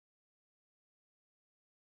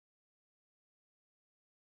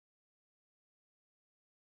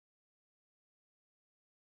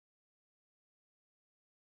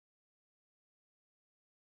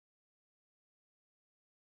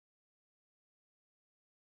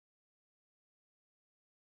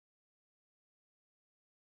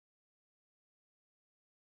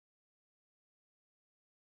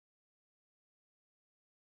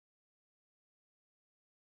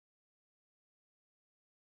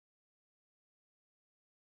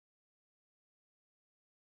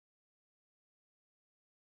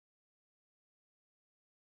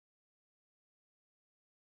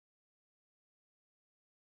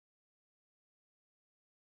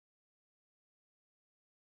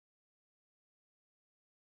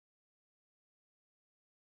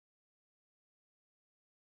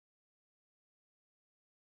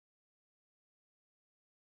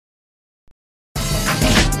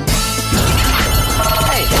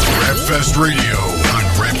Redfest Radio on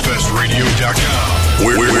RedFestRadio.com.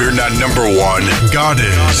 We're not number one. God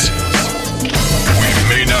is. We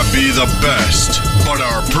may not be the best, but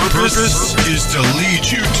our purpose is to lead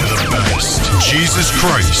you to the best. Jesus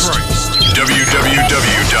Christ.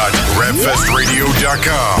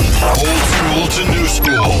 www.RedFestRadio.com. Old school to new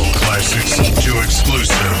school. Classics to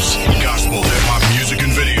exclusives. Gospel hip-hop music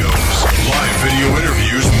and videos. Live video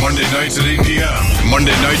interviews Monday nights at 8 p.m.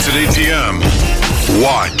 Monday nights at 8 p.m.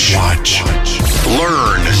 Watch.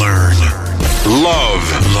 Learn. Love.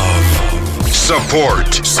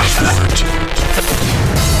 Support.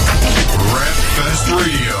 RedFest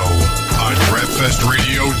Radio on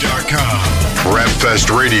RedFestRadio.com.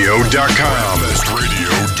 RedFestRadio.com.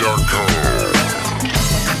 RedFestRadio.com.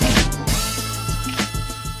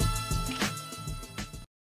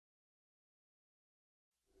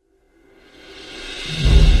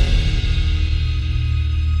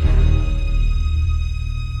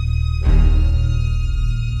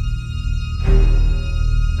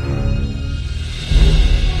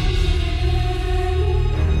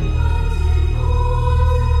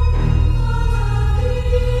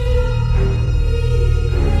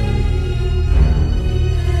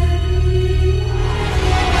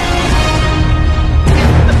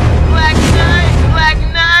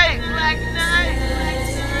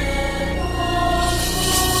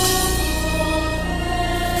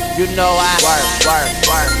 You know I work.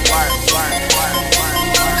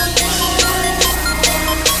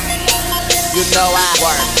 You know I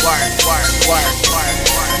work.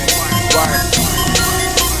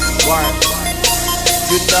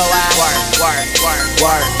 You know I work.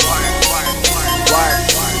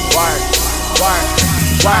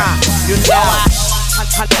 You know I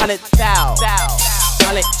 100,000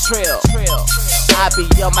 trill. I be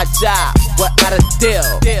on my job without a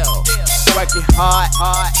deal. Working hard,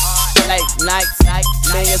 late nights,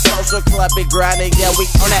 million social club, big grinding, yeah, we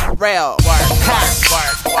on that rail.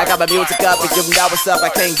 I got my music up, and you know what's up, I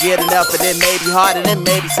can't get enough, and it may be hard, and it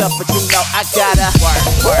may be tough, but you know I gotta work.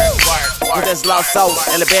 With this lost souls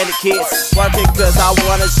and abandoned kids, working cause I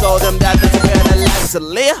wanna show them that there's a better life to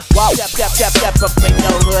live. Whoa, step up in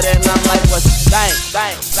your hood, and I'm like, what's the thing?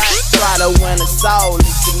 Try to win a soul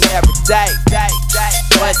each and every day.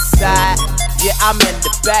 West side, yeah, I'm in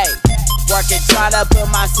the Bay. Working, trying to put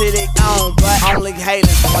my city on, but only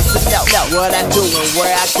haters want to know what I do and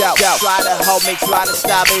where I go. Try to hold me, try to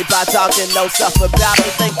stop me by talking no stuff about me.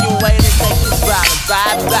 Think you waiting, think you smiling,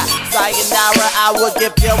 bye. Sayonara, I would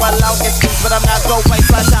give you a long excuse, but I'm not gonna waste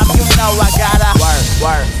my time. You know I gotta work.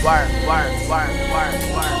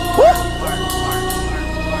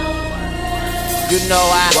 You know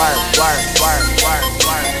I work.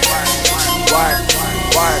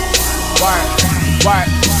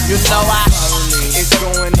 You know it's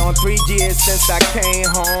going on 3 years since I came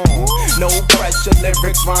home. No pressure,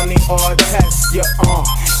 lyrics, Ronnie or test you on.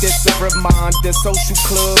 This a reminder, social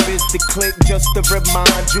club is the clique. Just to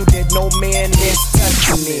remind you that no man is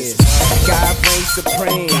touching this. God reigns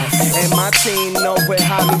supreme, and my team know it.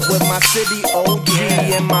 Hollywood, my city OG,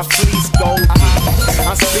 and my fleece gold.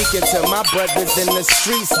 I'm speaking to my brothers in the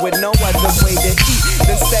streets with no other way to eat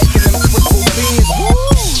than stacking them triple beans. Woo!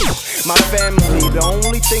 My family, the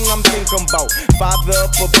only thing I'm thinking about. Father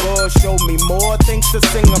up above, show me more things to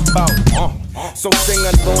sing about. So sing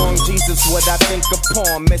along, Jesus, what I think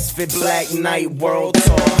upon. Misfit Black Knight World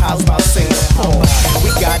Tour. How's about Singapore? We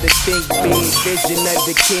gotta think big, vision of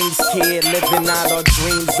the King's kid, living out our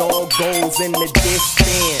dreams, all goals in the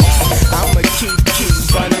distance. I'ma keep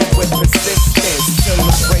running with persistence till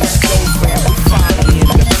the race over and we finally in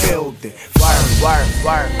the building. Work.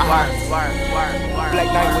 Black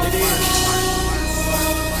Knight, what it is?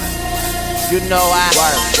 You know I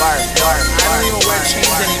work. I don't even wear chains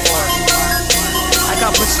anymore. I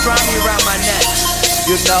got pastrami around my neck.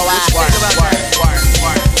 You know I work.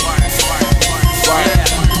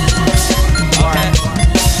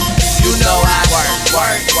 You know I work.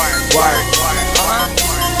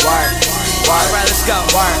 Alright, let's go.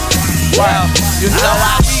 Well, you know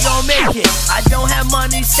we gon' make it. I don't have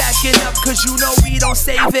money stacking up, cause you know we don't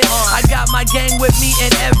save it. I got my gang with me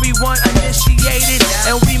and everyone initiated,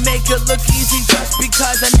 and we make it look easy just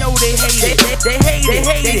because I know they hate it. They hate it.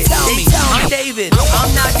 They tell me I'm David.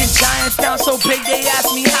 I'm knocking giants down so big they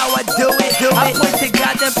ask me how I do it. I point to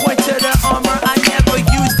God, then point to the armor. I never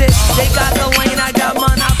used it. They got the lane, I got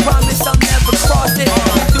mine. I promise I'll never cross it.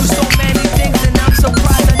 We do so many things and I'm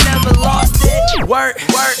surprised I never lost it. Work.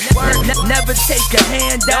 Never take a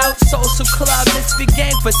handout. Social club, misfit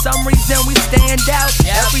gang. For some reason we stand out.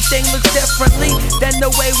 Everything looks differently than the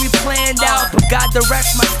way we planned out. But God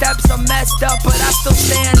directs my steps. I'm messed up, but I still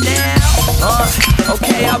stand now.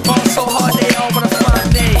 Okay, I boss so hard they all wanna find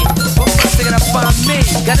me. But first they gotta find me.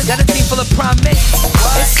 Got a team full of primates.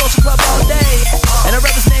 It's social club all day, and a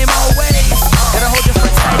rapper's name always. Gotta hold your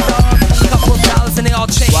friends tight, dog. Couple of dollars and they all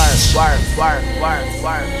change. Work.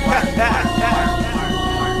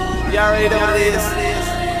 You already know what it is.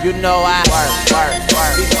 You know I work.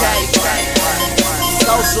 BK,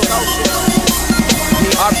 social.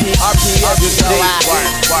 RP, you know I work.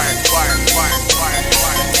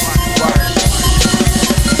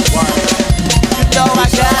 You know I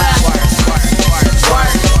got work.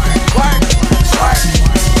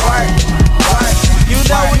 You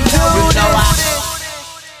know we do this.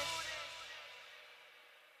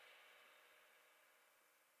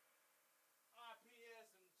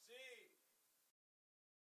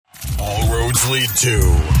 All roads lead to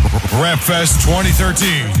RapFest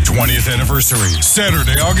 2013 20th anniversary,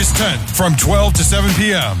 Saturday, August 10th from 12 to 7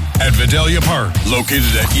 p.m. at Vidalia Park,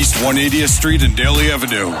 located at East 180th Street and Daly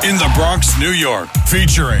Avenue in the Bronx, New York.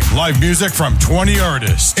 Featuring live music from 20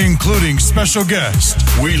 artists, including special guest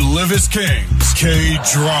We Live as Kings,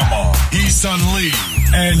 K-Drama, Isan Lee,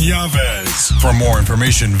 and Yavez. For more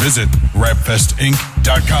information, visit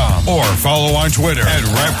rapfestinc.com or follow on Twitter at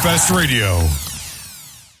RapFest Radio.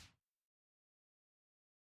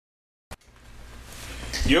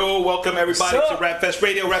 Yo, welcome everybody to RapFest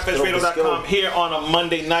Radio, rapfestradio.com here on a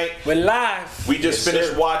Monday night. We're live. We just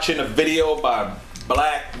finished watching a video by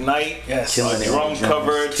Black Knight, a drum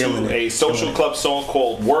cover to a Social Club song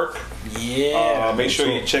called Work. Yeah. Make sure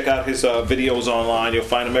you check out his videos online. You'll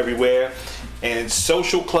find them everywhere. And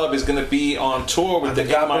Social Club is going to be on tour with the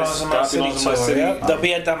God Belongs in My City. Yep. They'll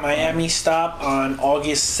be at the Miami stop on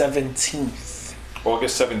August 17th.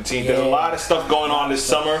 August 17th. There's a lot of stuff going on this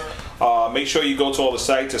summer. Make sure you go to all the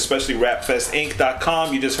sites, especially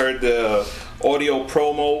rapfestinc.com. You just heard the audio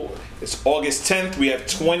promo. It's August 10th. We have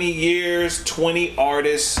 20 years, 20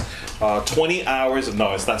 artists, 20 hours.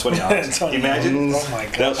 No, it's not 20 hours. Can you imagine? Oh my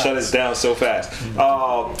God. They'll shut us down so fast.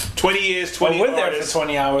 20 years, 20 we're artists. there for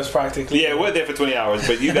 20 hours practically. Yeah, we're there for 20 hours,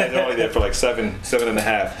 but you guys are only there for like seven and a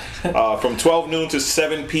half. From 12 noon to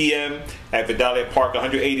 7 p.m. at Vidalia Park,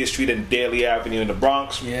 180th Street and Daly Avenue in the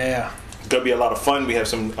Bronx. Yeah. It's going to be a lot of fun. We have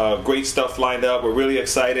some great stuff lined up. We're really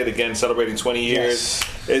excited. Again, celebrating 20 years. Yes.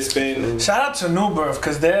 It's been... Shout out to New Birth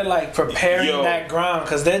because they're like preparing that ground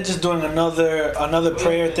because they're just doing another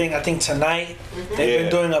prayer thing. I think tonight they've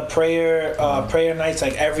been doing a prayer nights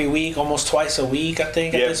like every week, almost twice a week. I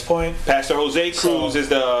think at this point. Pastor Jose Cruz is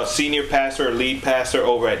the senior pastor, or lead pastor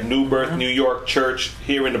over at New Birth New York Church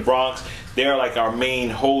here in the Bronx. They're like our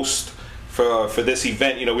main host for this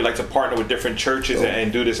event. You know, we like to partner with different churches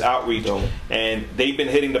and do this outreach. And they've been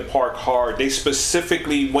hitting the park hard. They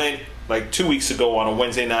specifically went like 2 weeks ago on a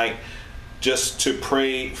Wednesday night just to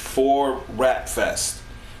pray for Rap Fest.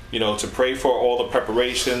 You know, to pray for all the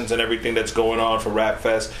preparations and everything that's going on for Rap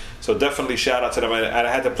Fest. So definitely shout out to them. And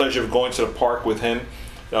I had the pleasure of going to the park with him.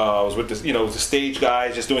 I was with the stage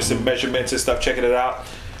guys, just doing some measurements and stuff, checking it out.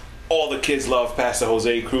 All the kids love Pastor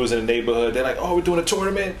Jose Cruz in the neighborhood. They're like, oh, we're doing a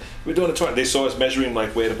tournament. They saw us measuring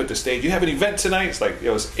like where to put the stage. You have an event tonight? It's like,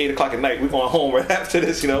 it's 8 o'clock at night. We're going home right after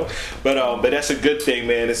this, you know. But that's a good thing,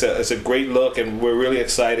 man. It's a great look, and we're really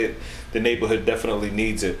excited. The neighborhood definitely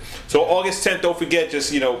needs it. So August 10th, don't forget,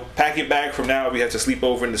 just pack your bag from now. We have to sleep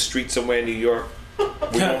over in the street somewhere in New York.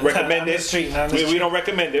 We don't recommend it. We don't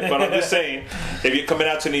recommend it, but I'm just saying, if you're coming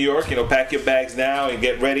out to New York, pack your bags now and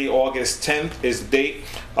get ready. August 10th is the date.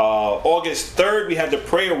 August 3rd, we have the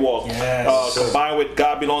prayer walk, combined with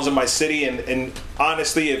God Belongs in My City. And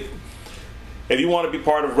honestly, if you want to be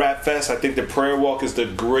part of Rap Fest, I think the prayer walk is the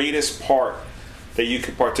greatest part that you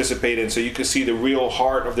could participate in, so you can see the real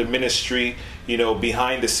heart of the ministry,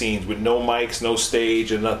 behind the scenes with no mics, no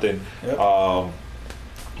stage, and nothing. Yep.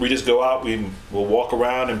 We just go out, we'll walk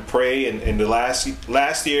around and pray, and the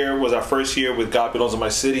last year was our first year with God Belongs in My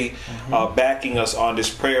City, backing us on this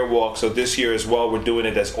prayer walk. So this year as well, we're doing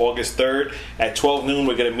it. That's August 3rd at 12 noon.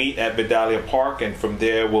 We're going to meet at Vidalia Park, and from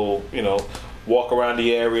there we'll walk around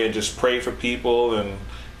the area and just pray for people. And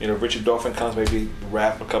Richard Dolphin comes, maybe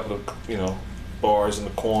rap a couple of bars in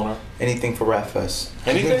the corner. Anything for Rap Fest.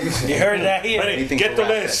 Anything? You heard that here. Anything Get for the Rap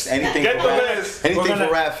list. Fest. Anything Get for the Rap list. Anything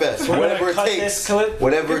for Rap Fest. Whatever it takes.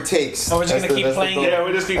 Whatever it takes. So we're just gonna keep playing. Yeah,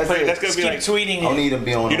 we're just keep playing. That's gonna be like tweeting. I don't need to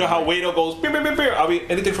be on. You know how Wado goes? Beer, beer, beer, beer. I'll be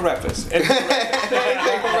anything for Rap Fest. Anything for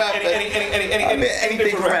Rap Fest.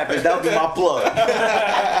 Anything for Rap Fest. That'll be my plug.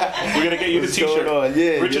 We're gonna get you the T-shirt.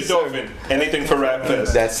 Yeah, Richard Dolphin. Anything for Rap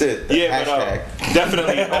Fest. That's it. Yeah, but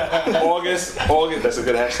definitely August. That's a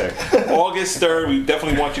good hashtag. August 3rd. 3rd. We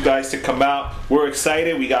definitely want you guys to come out. We're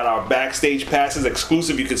excited. We got our backstage passes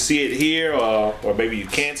exclusive. You can see it here, or maybe you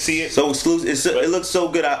can't see it. So exclusive. It looks so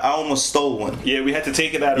good. I almost stole one. Yeah, we had to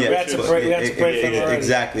take it out of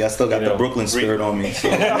Exactly. I still got the Brooklyn spirit on me. So.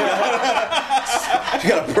 You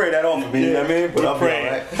gotta pray that on for me. You know what I mean? But I'm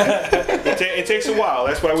praying. It takes a while.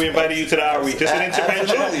 That's why we invited you to the outreach. It's an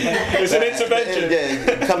intervention. It's an intervention.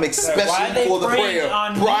 Yeah, come especially for the prayer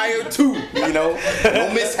prior to, no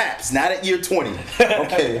mishaps. Not at year 20.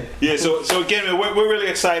 Okay. Yeah. So again, man, we're really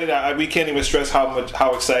excited. We can't even stress how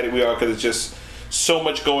excited we are because it's just so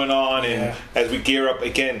much going on, and as we gear up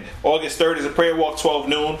again, August 3rd is a prayer walk, 12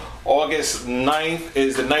 noon. August 9th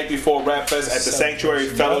is the night before Rap Fest at the Sanctuary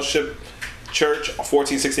Fellowship Church,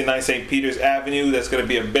 1469 St. Peter's Avenue. That's going to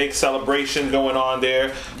be a big celebration going on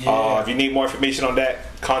there. If you need more information on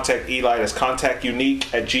that, contact Eli. That's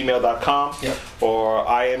contactunique@gmail.com or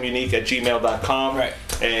IamUnique@gmail.com. Right.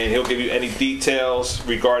 And he'll give you any details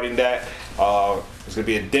regarding that. There's going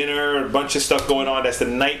to be a dinner, a bunch of stuff going on. That's the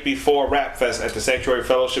night before Rap Fest at the Sanctuary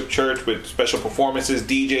Fellowship Church with special performances,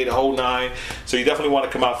 DJ, the whole 9. So you definitely want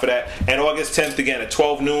to come out for that. And August 10th, again, at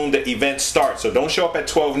 12 noon, the event starts. So don't show up at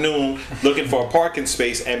 12 noon looking for a parking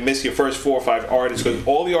space and miss your first 4 or 5 artists, because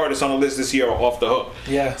all the artists on the list this year are off the hook.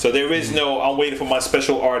 Yeah. So there is no, I'm waiting for my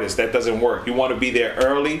special artist. That doesn't work. You want to be there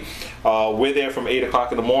early. We're there from 8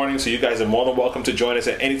 o'clock in the morning, so you guys are more than welcome to join us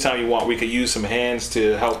at any time you want. We could use some hands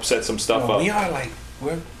to help set some stuff up. We are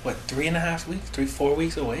we're 3.5 weeks, 4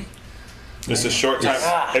 weeks away. It's a short time.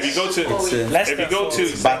 If you go to,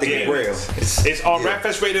 it's about to get real. It's on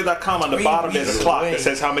rapfestradio.com. On the bottom there's a clock that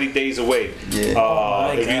says how many days away.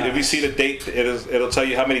 If you see the date, it'll tell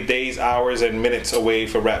you how many days, hours, and minutes away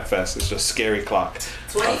for Rap Fest. It's just a scary clock.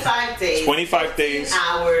 25 days. 25 days.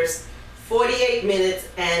 Hours. 48 minutes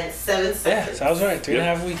and 7 seconds. Yeah, sounds right.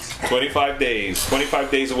 3.5 weeks. 25 days. 25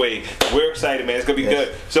 days away. We're excited, man. It's going to be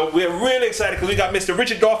good. So we're really excited because we got Mr.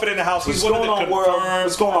 Richard Dolphin in the house. He's one of the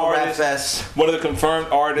confirmed artists. One of the confirmed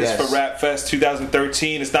artists for Rap Fest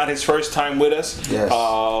 2013. It's not his first time with us. Yes.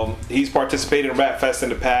 He's participated in Rap Fest in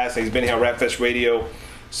the past. He's been here on Rap Fest Radio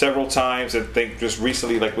several times. I think just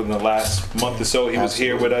recently, like within the last month or so, he was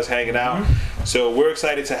here with us hanging out. So we're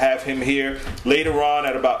excited to have him here. Later on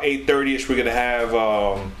at about 8:30ish, we're going to have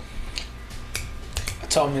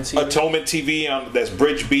Atonement TV. That's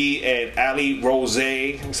Bridge B and Ali Rose.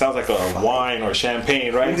 Sounds like a wine or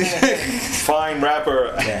champagne, right? Fine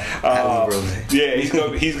rapper. Ali Rose. Yeah,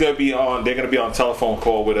 he's gonna be on. They're gonna be on telephone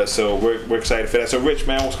call with us. So we're excited for that. So Rich,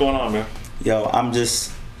 man, what's going on, man? Yo, I'm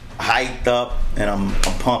just hyped up and I'm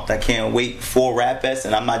pumped. I can't wait for Rap Fest,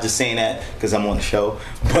 and I'm not just saying that because I'm on the show,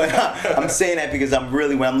 but I'm saying that because I'm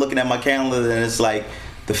really, when I'm looking at my calendar, and it's like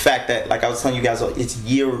the fact that, like I was telling you guys, it's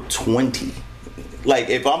year 20. Like,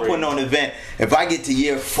 if I'm putting on an event, if I get to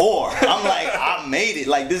year 4, I'm like, I made it.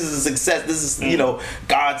 Like, this is a success. This is,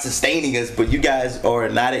 God sustaining us. But you guys are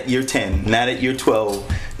not at year 10, not at year 12,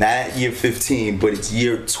 not at year 15, but it's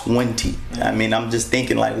year 20. I mean, I'm just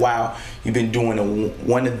thinking like, wow, you've been doing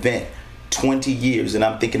one event 20 years. And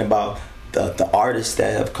I'm thinking about the artists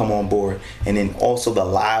that have come on board, and then also the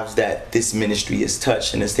lives that this ministry has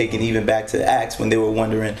touched, and it's taken even back to Acts when they were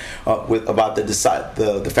wondering about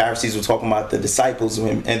the Pharisees were talking about the disciples,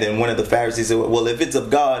 and then one of the Pharisees said, well, if it's of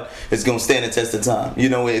God, it's going to stand the test of time.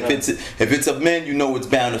 If it's of men, it's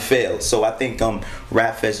bound to fail. So I think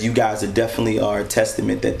Rap Fest, you guys are definitely a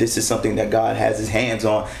testament that this is something that God has his hands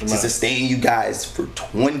on to sustain you guys for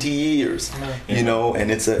 20 years. And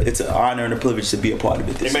it's an honor and a privilege to be a part of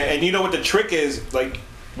it. And you know what the trick is? Like,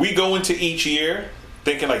 we go into each year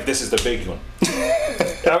thinking like this is the big one.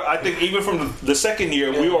 I think even from the second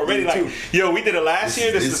year, we were already like, we did it last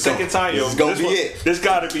year. This is the second time. This is gonna be it. This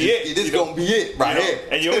gotta be it. This gonna be it right here.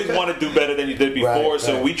 And you always want to do better than you did before. Right.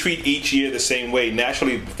 So we treat each year the same way.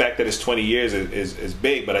 Naturally, the fact that it's 20 years is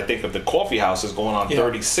big. But I think of the coffee house is going on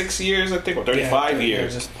 36 years, I think, or 35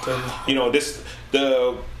 years.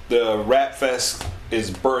 The Rap Fest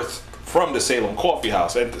is birthed from the Salem Coffee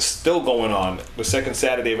House, and it's still going on the second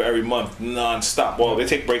Saturday of every month, non-stop. Well, they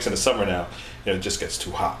take breaks in the summer now. It just gets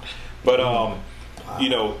too hot. But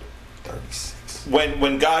 36.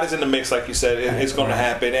 When God is in the mix, like you said, it's going to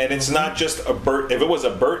happen, and it's not just a Bert. If it was a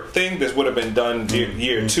Bert thing, this would have been done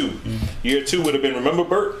year 2. Year 2 would have been, remember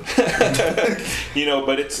Bert?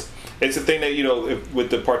 But it's a thing that with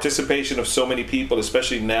the participation of so many people,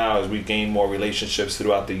 especially now as we gain more relationships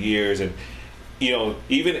throughout the years, and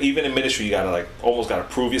even in ministry, you gotta almost gotta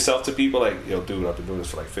prove yourself to people. Like, dude, I've been doing this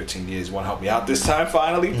for 15 years. You want to help me out this time?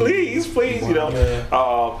 Finally, please. And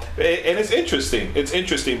it's interesting. It's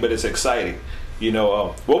interesting, but it's exciting.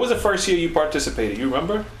 What was the first year you participated? You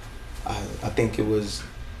remember? I think it was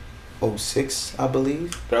 06, I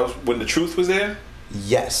believe. That was when The Truth was there.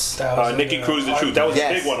 Yes. Nikki Cruz, The Truth. That was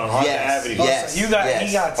a big one on Arthur Avenue. Yes. He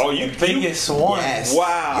got the biggest one. Yes.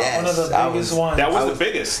 Wow. Yes. One of the biggest ones. That was the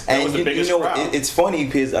biggest. That was the biggest crowd. It's funny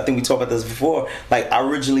because I think we talked about this before. Like, I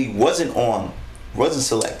originally wasn't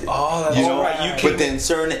selected. Oh, that's right. But then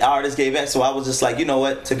certain artists gave back, so I was just like, you know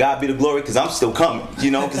what? To God be the glory, because I'm still coming.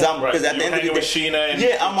 You know, because at the end of the day, Sheena and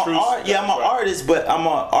I'm an artist, but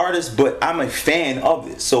I'm a fan of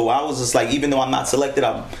it. So I was just like, even though I'm not selected,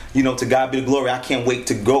 I'm, to God be the glory. I can't wait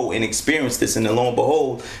to go and experience this. And then lo and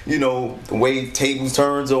behold, the way tables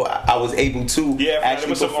turns, or I was able to. Yeah, actually, there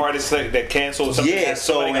was some artists that canceled. Somebody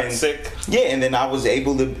got sick. Yeah, and then I was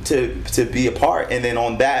able to be a part, and then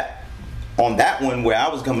on that one where I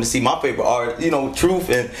was coming to see my favorite art, Truth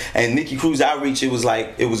and Nikki Cruz Outreach, it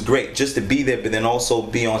was great just to be there, but then also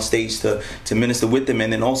be on stage to minister with them.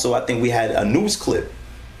 And then also I think we had a news clip.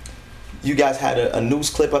 You guys had a news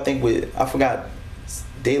clip, I think, with, I forgot,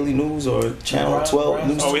 Daily News or Channel 12.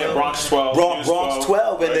 News 12. We had Bronx 12. Bronx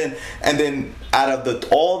 12, right. and then out of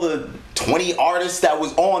all the 20 artists that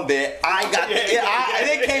was on there,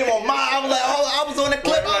 they came on mine. I was like, I was on the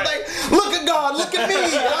clip. I was like, look at God, look at me.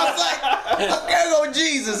 I was like, there go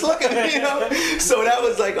Jesus, look at me. So that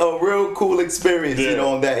was like a real cool experience,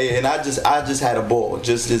 on that. And I just had a ball,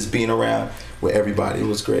 just being around with everybody. It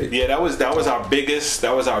was great. Yeah, that was our biggest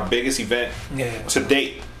event to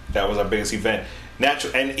date. That was our biggest event.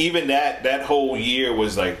 Natural, and even that whole year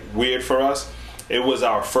was like weird for us. It was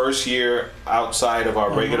our first year outside of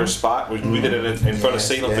our regular spot. We did it in front of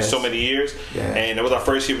Salem for so many years, and it was our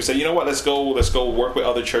first year. We said, you know what, let's go work with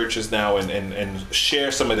other churches now and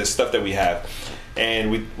share some of this stuff that we have.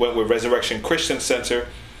 And we went with Resurrection Christian Center,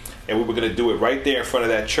 and we were going to do it right there in front of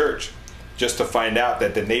that church, just to find out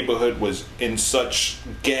that the neighborhood was in such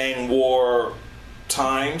gang war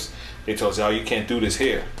times. They told us, oh, you can't do this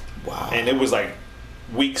here. Wow. And it was like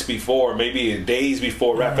weeks before, maybe days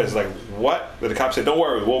before, Rapaz like, what? But the cop said, don't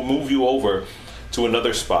worry, we'll move you over to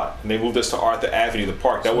another spot. And they moved us to Arthur Avenue, the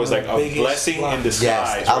park. That was like a blessing in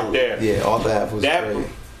disguise right there. Yeah, Arthur Avenue was great.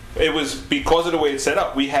 It was because of the way it's set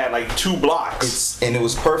up. We had like 2 blocks. And it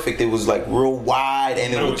was perfect. It was like real wide,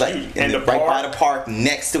 and it was like right by the park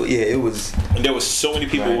next to it. Yeah, it was. And there was so many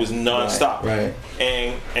people. It was nonstop. Right.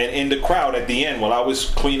 And in the crowd at the end, while I was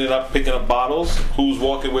cleaning up, picking up bottles, who's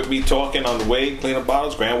walking with me, talking on the way, cleaning up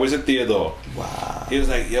bottles? Grand Wizard Theodore. Wow. He was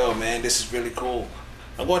like, "Yo, man, this is really cool.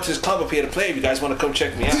 I'm going to this club up here to play. If you guys want to come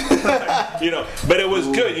check me out." But it was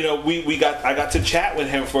good. I got to chat with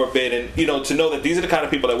him for a bit, and to know that these are the kind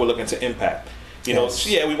of people that we're looking to impact. We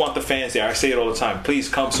want the fans there. I say it all the time. Please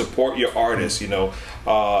come support your artists.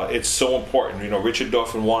 It's so important. Richard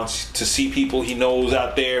Dauphin wants to see people he knows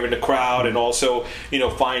out there in the crowd, and also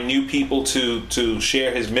find new people to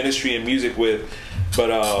share his ministry and music with.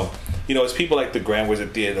 But it's people like the Grand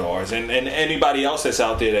Wizard Theodores and anybody else that's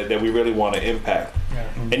out there that we really want to impact. Yeah.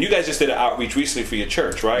 And you guys just did an outreach recently for your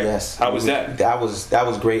church, right? Yes. How was that? That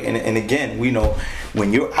was great. And again,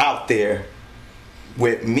 when you're out there,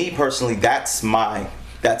 with me personally, that's my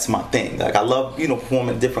thing. Like, I love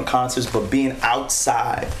performing different concerts, but being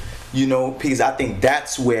outside, because I think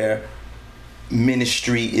that's where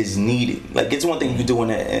ministry is needed. Like, it's one thing you're doing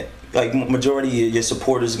it. Like, majority of your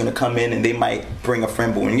supporters are going to come in and they might bring a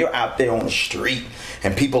friend, but when you're out there on the street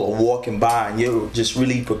and people are walking by and you're just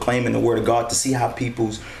really proclaiming the word of God, to see how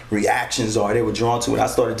people's reactions are, they were drawn to it. I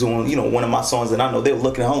started doing, one of my songs, and I know they were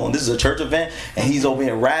looking at, hold on, this is a church event and he's over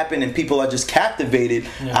here rapping, and people are just captivated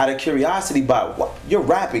out of curiosity by, what, you're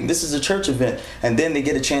rapping, this is a church event. And then they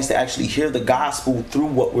get a chance to actually hear the gospel through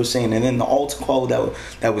what we're saying, and then the altar call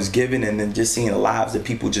that was given, and then just seeing the lives that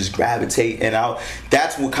people just gravitate. And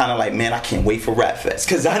that's what kind of like, man, I can't wait for Rap Fest,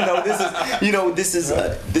 because I know this is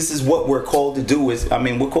this is what we're called to do.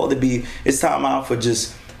 We're called to be. It's time out for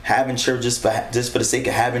just having church just for the sake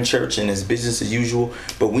of having church, and it's business as usual.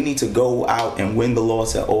 But we need to go out and win the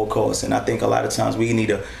loss at all costs. And I think a lot of times we need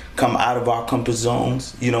to come out of our comfort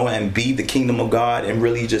zones, and be the kingdom of God, and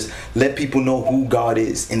really just let people know who God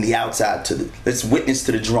is in the outside. Let's witness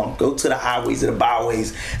to the drunk, go to the highways and the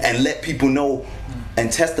byways, and let people know and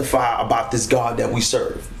testify about this God that we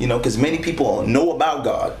serve. Because many people know about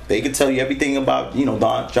God. They can tell you everything about,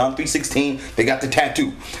 John 3:16. They got the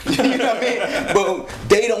tattoo. You know what I mean? But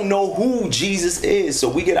they don't know who Jesus is. So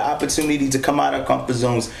we get an opportunity to come out of our comfort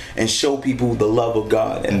zones and show people the love of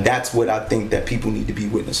God. And that's what I think that people need to be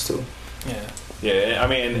witness to. Yeah. Yeah,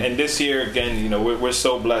 and this year, again, we're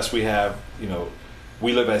so blessed. We have,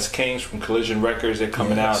 We Live as Kings from Collision Records. They're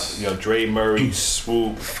coming out. You know, Dre Murray,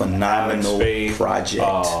 Swoop, phenomenal Alex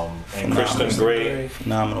project, and Christian Grey,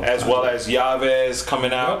 phenomenal, as well as Yavez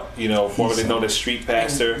coming out. You know, formerly known as Street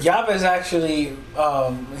Pastor. And Yavez actually,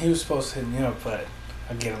 he was supposed to hit me up, but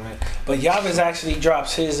I get him in. But Yavez actually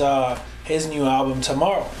drops his new album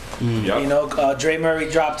tomorrow. Yep. You know, Dre Murray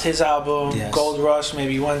dropped his album Gold Rush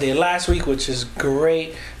maybe one day last week, which is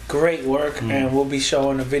great work, and we'll be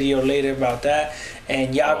showing a video later about that.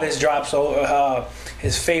 And Yavez drops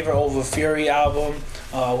his favorite Over Fury album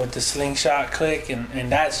with the Slingshot Click,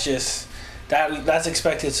 and that's just that's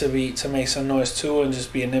expected to make some noise too and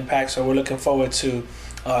just be an impact. So we're looking forward to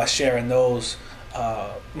sharing those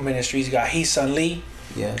ministries. You got Heesun Lee,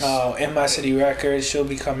 in My City Records. She'll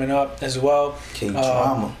be coming up as well.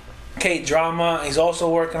 Kate Drama, he's also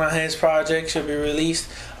working on his project. Should be released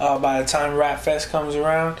by the time Rap Fest comes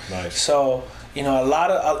around. Nice. So, you know,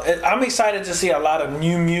 I'm excited to see a lot of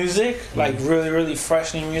new music, like really, really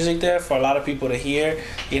fresh new music there for a lot of people to hear.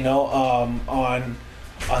 You know, on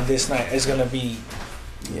this night, it's gonna be.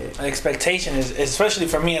 An expectation is, especially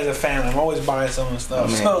for me as a fan, I'm always buying some of the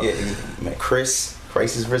stuff. Man, Crisis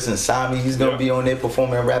vs. Insomnia, he's gonna be on there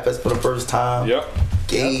performing at Rap Fest for the first time. Yep.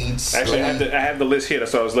 Gage. Actually, I have the list here.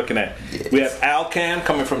 That's what I was looking at. We have Alcan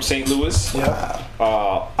coming from St. Louis.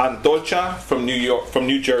 Antorcha from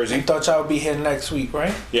New Jersey. Antorcha will be here next week,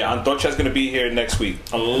 right? Yeah, Antorcha's going to be here next week,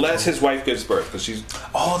 unless his wife gives birth, because she's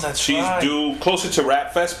due closer to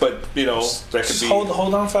Rap Fest, but you know that could be.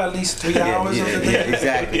 Hold on for at least 3 hours.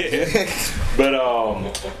 Exactly. But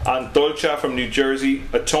Antorcha from New Jersey,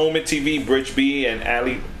 Atonement TV, Bridge B, and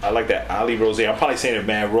Ali. I like that, Ali Rose. I'm probably saying it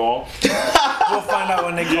mad wrong. We'll find out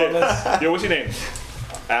when they call us. Yo, what's your name?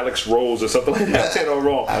 Alex Rose or something like that. I'm saying it all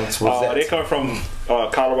wrong. Alex Rose. They come from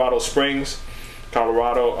Colorado Springs,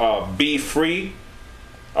 Colorado. Be Free,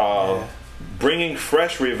 bringing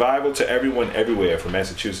fresh revival to everyone everywhere from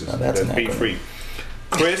Massachusetts. That's Be Free.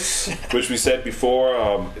 Chris, which we said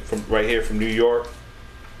before, from right here from New York.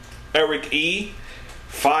 Eric E,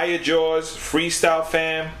 Fire Jaws, Freestyle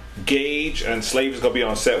Fam, Gage, and Slave is gonna be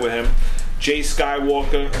on set with him. Jay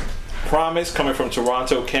Skywalker, Promise coming from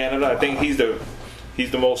Toronto, Canada. I think he's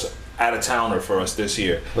the most out of towner for us this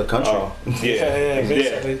year. The country.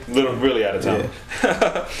 Really out of town.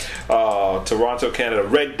 Toronto, Canada.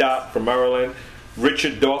 Red Dot from Maryland.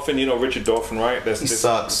 Richard Dolphin, you know Richard Dolphin, right? He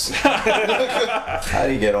sucks. How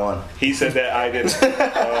do you get on? He said that, I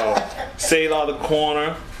didn't. Sailor the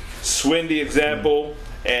Corner, Swin the Example,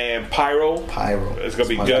 and Pyro. It's gonna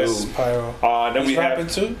be good. Pyro. Then He's rapping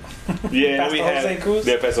too. Yeah, then we have Jose Cruz?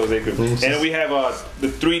 Pastor Jose Cruz. And then we have the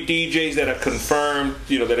 3 DJs that are confirmed,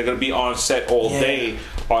 you know, that are gonna be on set all day.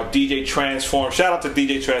 Are DJ Transform. Shout out to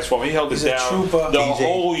DJ Transform. He held it down the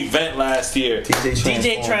whole event last year.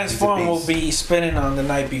 DJ Transform will be spinning on the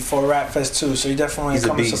night before Rap Fest too, so you definitely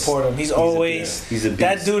come and support him. He's always a beast.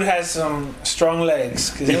 That dude has some strong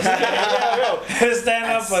legs. He'll stand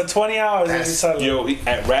up for 20 hours every time. Yo,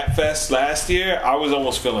 at Rap Fest last year, I was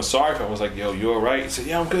almost feeling sorry for him. I was like, yo, you alright? He said,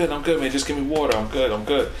 yeah, I'm good, man. Just give me water. I'm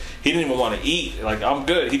good. He didn't even want to eat. Like, I'm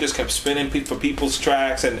good. He just kept spinning for people's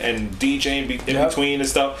tracks and DJing in between and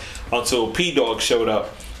stuff until P-Dog showed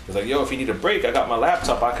up. He was like, yo, if you need a break, I got my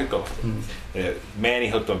laptop. I could go. Yeah, Manny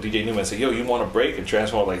hooked up DJ Newman and said, yo, you want a break? And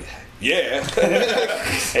Transform was like, yeah.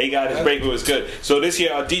 And he got his break. It was good. So this year,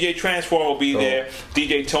 DJ Transform will be there.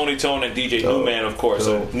 DJ Tony Tone and DJ Newman, of course.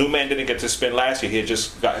 So Newman didn't get to spin last year. He had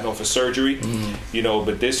just gotten off of surgery, you know.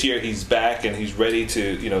 But this year he's back and he's ready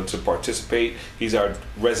to, you know, to participate. He's our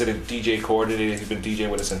resident DJ coordinator. He's been DJing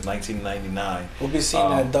with us since 1999. We'll be seeing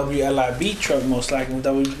that WLIB truck most likely.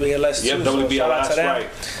 WBLS. Yep, WBLS. That's right.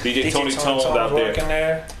 DJ Tony Tone's out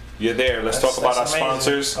there. You're there. Let's talk about our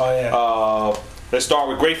sponsors. Oh yeah. Let's start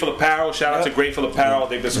with Grateful Apparel. Shout out to Grateful Apparel.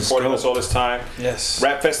 They've been supporting us all this time. Yes.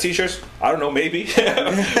 Rap Fest t-shirts? I don't know, maybe.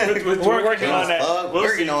 we're working on that.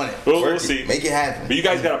 We'll see. Make it happen. But you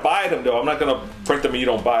guys got to buy them, though. I'm not going to print them and you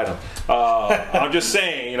don't buy them. I'm just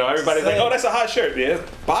saying, you know, everybody's like, oh, that's a hot shirt. Yeah,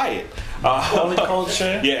 buy it. Holy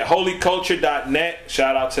Culture. Yeah, holyculture.net.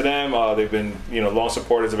 Shout out to them. They've been, you know, long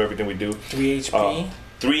supporters of everything we do. 3HP.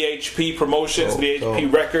 3HP Promotions,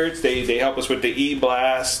 3HP Records. They help us with the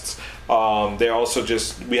E-Blasts. They're also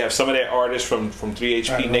we have some of their artists from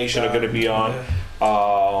 3HP Nation are going to be on.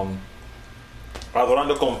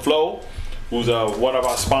 Adorando con Flow, who's one of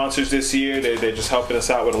our sponsors this year. They're just helping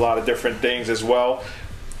us out with a lot of different things as well.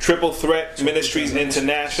 Triple Threat Ministries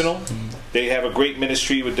International. They have a great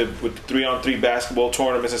ministry with the 3-on-3 basketball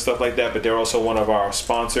tournaments and stuff like that, but they're also one of our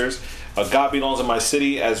sponsors. God Belongs in My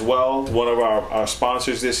City as well, one of our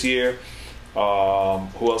sponsors this year. Who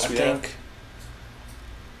else we have?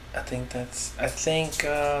 I think that's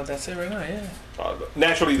it right now. Yeah.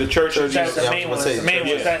 Naturally, the church. That's the main one. The main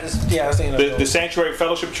one. Yeah, I was thinking the Sanctuary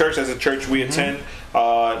Fellowship Church as a church we attend.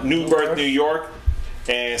 New Birth, New York,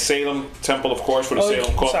 and Salem Temple, of course, for the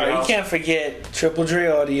Salem Coffee House. You can't forget Triple J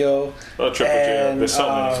Audio. Triple J. There's so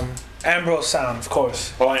many. Ambrose Sound, of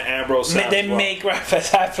course. Oh, and Ambrose Sound. They make Rap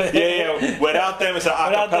Fest happen. Yeah. Without them, it's an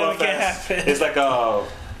acapella fest. It's like a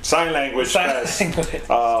sign language fest.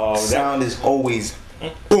 Sound is always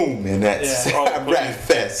boom in that Rap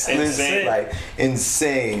Fest. Insane. Like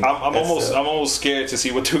insane. I'm almost scared to see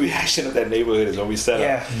what the reaction of that neighborhood is when we set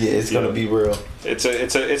up. Yeah, it's gonna be real. It's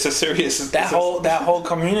a serious. That whole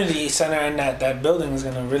community center and that building is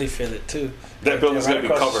gonna really feel it too. That building's gonna be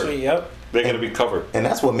covered. Yep. They're going to be covered. And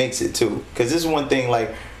that's what makes it, too. Because this is one thing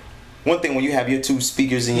when you have your two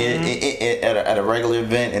speakers in at a regular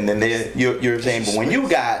event, and then you're saying, but when you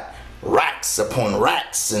got racks upon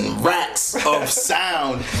racks and racks of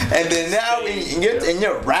sound, and then now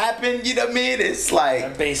you're rapping, you know what I mean? It's like...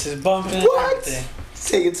 That bass is bumping. What? Everything.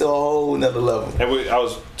 Take it to a whole nother level. And I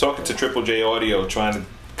was talking to Triple J Audio, trying to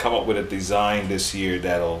come up with a design this year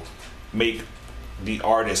that'll make the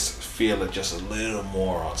artists feel it just a little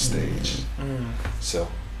more on stage. So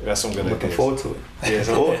that's some good ideas. Looking forward to it. Yeah,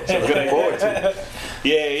 some good forward to it.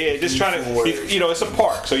 Yeah. Just trying to, it's a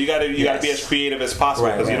park, so you got to be as creative as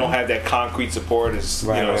possible because you don't have that concrete support.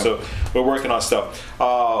 So we're working on stuff.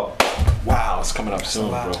 Wow, it's coming up soon,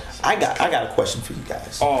 bro. I got a question for you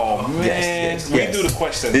guys. Oh man, yes. We do the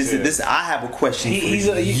questions. This I have a question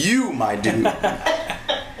for you, my dude.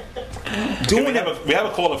 We have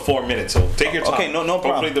a call in 4 minutes, so take your time. Okay, no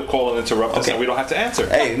problem. Hopefully the call will interrupt us and we don't have to answer.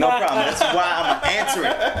 Hey, no problem. That's why I'm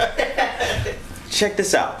answering. Check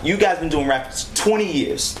this out. You guys been doing rap for 20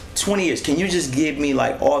 years. 20 years. Can you just give me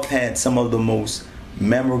offhand some of the most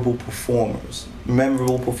memorable performances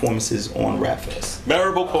on Rap Fest?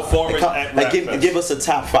 Memorable performers at Rap Fest. Give us a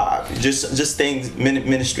top 5. Just things,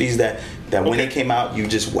 ministries that when they came out, you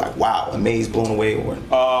just wow, amazed, blown away, or.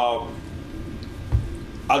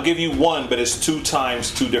 I'll give you one, but it's 2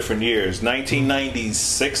 times 2 different years.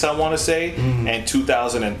 1996, I want to say, and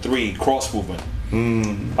 2003, Cross Movement.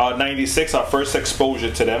 96, our first exposure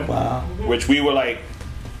to them, which we were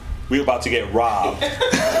about to get robbed.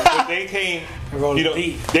 They came,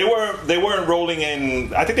 they weren't rolling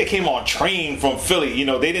in. I think they came on train from Philly.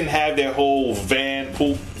 They didn't have their whole van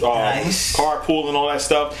pool, carpool and all that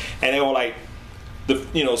stuff, and they were like.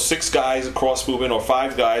 6 guys across Movement or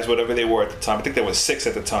 5 guys, whatever they were at the time. I think there was 6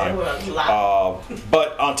 at the time.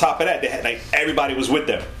 But on top of that, they had everybody was with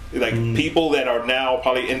them. People that are now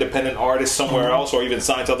probably independent artists somewhere else or even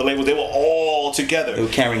signed to other labels. They were all together. They were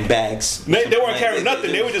carrying bags. They weren't carrying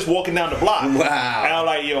nothing. They were just walking down the block. Wow. And I'm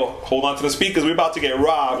like, hold on to the speakers. We're about to get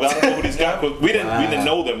robbed. I don't know who these guys were. We didn't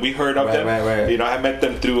know them. We heard of them. Right. I met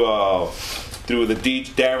them through the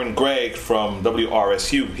Darren Gregg from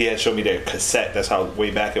WRSU. He had shown me their cassette. That's how way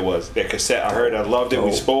back it was. Their cassette. I loved it.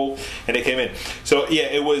 We spoke, and they came in. So yeah,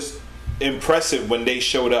 it was impressive when they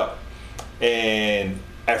showed up. And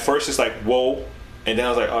at first it's like, whoa. And then I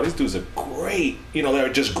was like, oh, these dudes are great.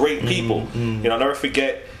 They're just great people. I'll never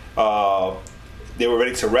forget. They were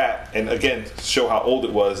ready to rap, and again, show how old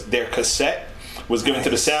it was. Their cassette was given to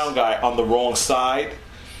the sound guy on the wrong side.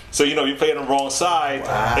 So, you play it on the wrong side,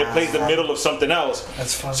 it plays the middle of something else.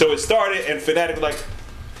 That's fun. So it started, and Fanatic was like,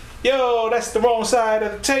 yo, that's the wrong side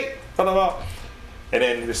of the tape. Blah, blah, blah. And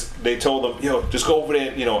then they told them, yo, just go over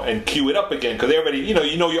there, and cue it up again. Because they already, you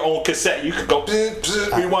know your own cassette. You could go,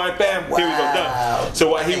 rewind, bam, here we go, done.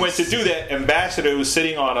 So while he went to do that, Ambassador was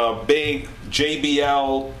sitting on a big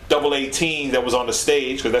JBL 18 that was on the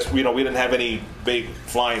stage. Because that's, we didn't have any big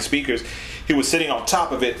flying speakers. He was sitting on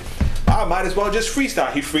top of it. I might as well just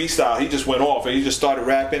freestyle. He freestyled. He just went off and he just started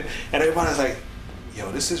rapping. And everybody was like,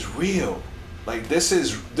 yo, this is real. This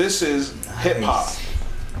is hip hop.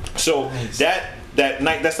 So that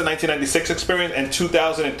night, that's the 1996 experience, and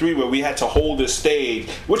 2003 where we had to hold the stage.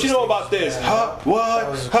 What you know about this? What? What?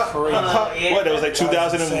 It was like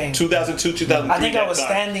 2002, 2003. I think I was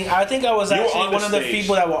standing. I think I was actually one of the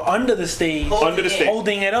people that were under the stage,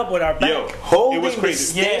 holding it up with our back. It was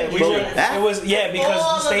crazy. Yeah, it was because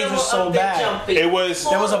the stage was so bad. There was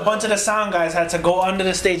a bunch of the sound guys had to go under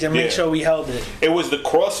the stage and make sure we held it. It was the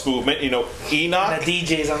Cross Movement. Enoch. And the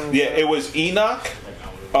DJs. It was Enoch.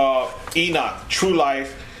 True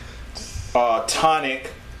Life,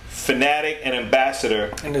 Tonic, Fanatic, and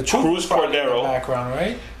Ambassador. And the Cruz Cordero in the background,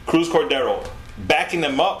 right? Cruz Cordero. Backing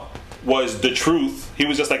them up was The Truth. He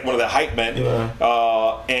was just like one of the hype men.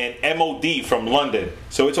 And MOD from London.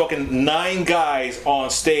 So we're talking 9 guys on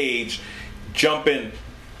stage jumping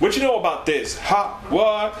What you know about this? Hot,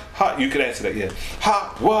 what? Hot. You could answer that, yeah.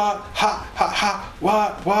 Hot, what? Hot, hot, hot,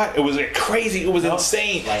 what? It was crazy. It was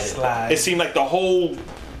insane. It seemed like the whole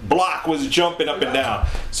block was jumping up and down.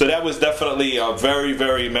 So that was definitely a very,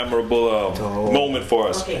 very memorable moment for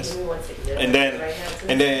us. Okay, give me 1 second.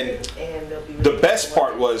 And then the best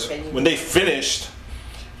part was when they finished.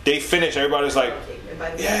 Everybody was like,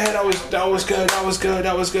 yeah, that was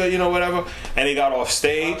good, you know, whatever. And they got off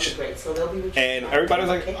stage, and everybody was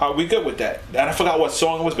like, are we good with that? And I forgot what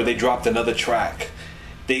song it was, but they dropped another track.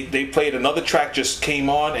 They played another track, just came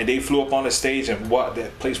on, and they flew up on the stage, and what,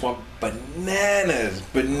 that place went bananas.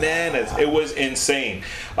 It was insane.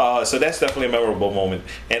 So that's definitely a memorable moment.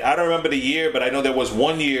 And I don't remember the year, but I know there was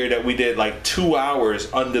one year that we did like 2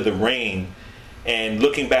 hours under the rain. And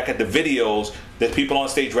looking back at the videos, there's people on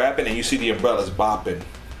stage rapping, and you see the umbrellas bopping.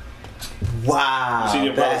 Wow. You see the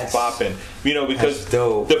umbrellas bopping. You know, because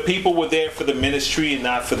the people were there for the ministry and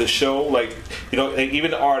not for the show. Like, you know, even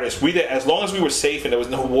the artists, we did, as long as we were safe and there was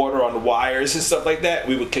no water on the wires and stuff like that,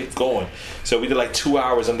 we would keep going. So we did like 2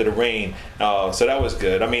 hours under the rain. So that was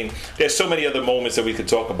good. I mean, there's so many other moments that we could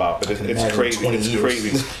talk about, but it's crazy. It's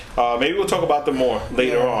crazy. Maybe we'll talk about them more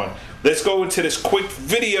later on. Let's go into this quick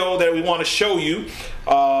video that we want to show you.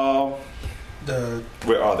 Where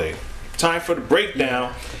are they? Time for the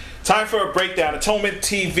breakdown. Time for a breakdown. Atonement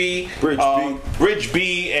TV, Bridge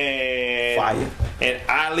B, and Fire, and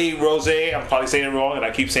Ali Rose. I'm probably saying it wrong, and I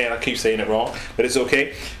keep saying it wrong, but it's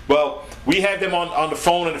okay. Well, we have them on the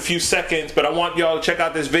phone in a few seconds, but I want y'all to check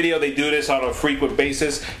out this video. They do this on a frequent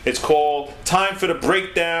basis. It's called Time for the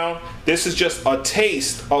Breakdown. This is just a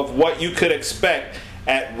taste of what you could expect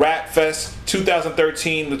at Rap Fest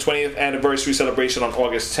 2013, the 20th anniversary celebration on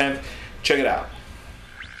August 10th. Check it out.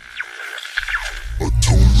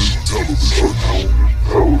 Atonement Television.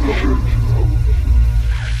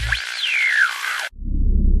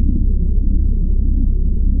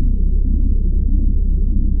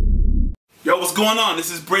 Yo, what's going on? This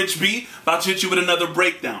is Bridge B, about to hit you with another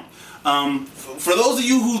breakdown. For those of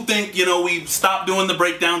you who think, you know, we've stopped doing the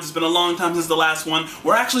breakdowns, it's been a long time since the last one,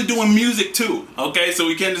 we're actually doing music too, okay? So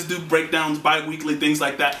we can't just do breakdowns bi-weekly, things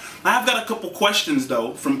like that. I have got a couple questions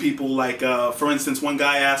though from people, like, for instance, one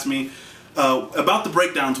guy asked me about the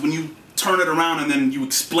breakdowns, when you turn it around and then you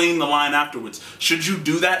explain the line afterwards, should you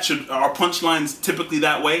do that? Are punchlines typically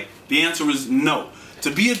that way? The answer is no. To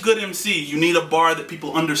be a good MC, you need a bar that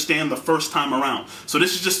people understand the first time around. So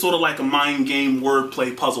this is just sort of like a mind game,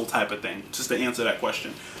 wordplay, puzzle type of thing, just to answer that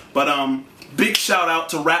question. But big shout out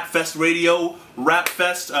to Rap Fest Radio, Rap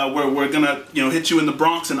Fest, where we're gonna hit you in the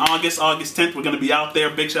Bronx in August 10th. We're gonna be out there.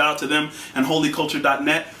 Big shout out to them and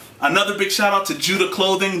holyculture.net. Another big shout out to Judah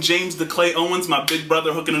Clothing, James the Clay Owens, my big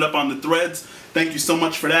brother, hooking it up on the threads. Thank you so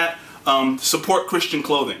much for that. Support Christian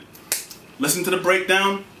clothing. Listen to the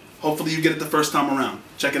breakdown. Hopefully you get it the first time around.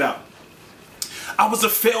 Check it out. I was a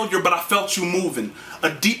failure, but I felt you moving. A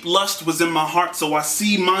deep lust was in my heart, so I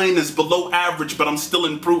see mine is below average, but I'm still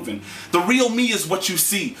improving. The real me is what you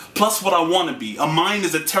see, plus what I want to be. A mind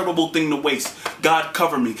is a terrible thing to waste. God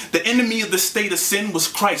cover me. The enemy of the state of sin was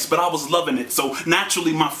Christ, but I was loving it, so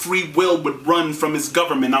naturally my free will would run from his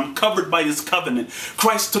government. I'm covered by his covenant.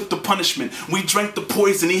 Christ took the punishment. We drank the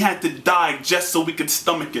poison. He had to die just so we could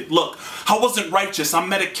stomach it. Look, I wasn't righteous. I'm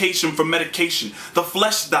medication for medication. The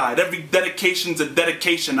flesh died. Every dedication's a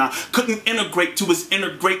dedication. I couldn't integrate to his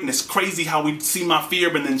inner greatness. Crazy how we'd see my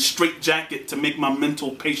fear and then straight jacket to make my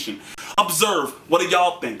mental patient. Observe, what do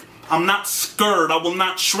y'all think? I'm not scared, I will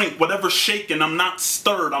not shrink. Whatever's shaking, I'm not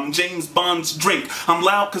stirred. I'm James Bond's drink. I'm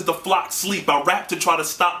loud cause the flock sleep. I rap to try to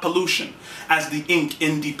stop pollution. As the ink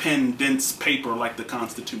independence paper like the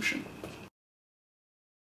Constitution.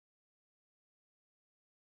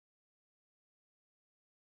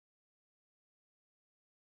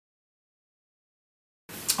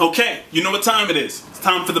 Okay, you know what time it is. It's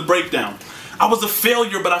time for the breakdown. I was a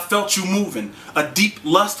failure, but I felt you moving. A deep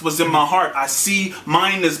lust was in my heart. I see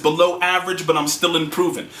mine is below average, but I'm still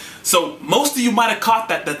improving. So most of you might have caught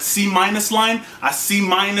that C minus line. I see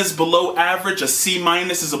mine is below average. A C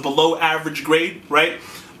minus is a below average grade, right?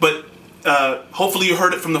 But hopefully you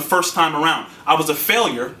heard it from the first time around. I was a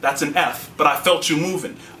failure, that's an F, but I felt you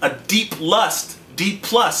moving. A deep lust, D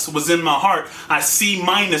plus was in my heart. I C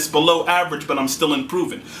minus below average, but I'm still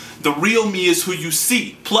improving. The real me is who you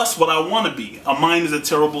see, plus what I want to be. A mind is a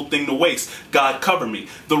terrible thing to waste. God cover me.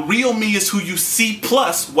 The real me is who you see,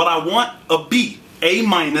 plus what I want, a B. A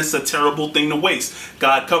minus, a terrible thing to waste.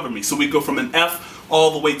 God cover me. So we go from an F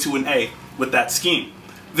all the way to an A with that scheme.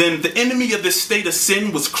 Then the enemy of this state of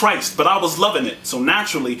sin was Christ, but I was loving it. So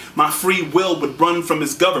naturally, my free will would run from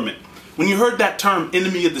his government. When you heard that term,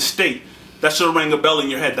 enemy of the state, that should have rang a bell in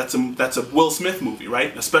your head. That's a Will Smith movie,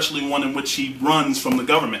 right? Especially one in which he runs from the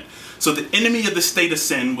government. So the enemy of the state of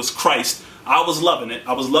sin was Christ. I was loving it.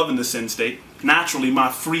 I was loving the sin state. Naturally,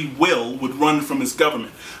 my free will would run from his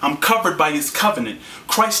government. I'm covered by his covenant.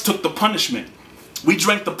 Christ took the punishment. We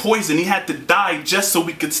drank the poison. He had to die just so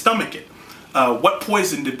we could stomach it. What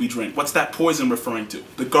poison did we drink? What's that poison referring to?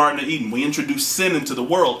 The Garden of Eden. We introduced sin into the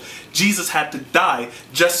world. Jesus had to die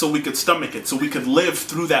just so we could stomach it, so we could live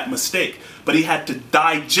through that mistake. But he had to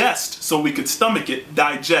digest so we could stomach it,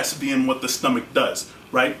 digest being what the stomach does,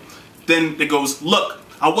 right? Then it goes, look,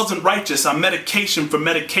 I wasn't righteous. I'm medication for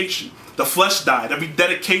medication. The flesh died. Every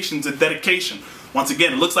dedication's a dedication. Once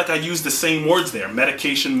again, it looks like I used the same words there.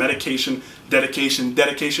 Medication, medication, dedication,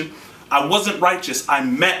 dedication. I wasn't righteous. I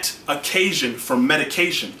met occasion for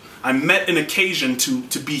medication. I met an occasion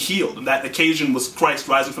to be healed. And that occasion was Christ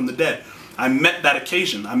rising from the dead. I met that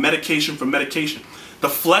occasion. I medication for medication. The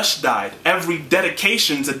flesh died. Every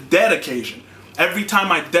dedication's a dead occasion. Every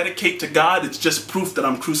time I dedicate to God, it's just proof that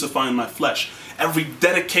I'm crucifying my flesh. Every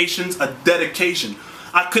dedication's a dedication.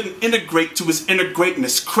 I couldn't integrate to his inner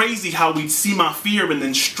greatness. Crazy how we'd see my fear and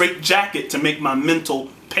then straitjacket to make my mental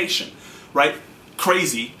patient, right?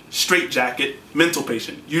 Crazy, straitjacket, mental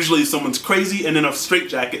patient. Usually someone's crazy and in a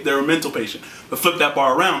straitjacket, they're a mental patient. But flip that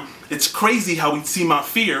bar around. It's crazy how we'd see my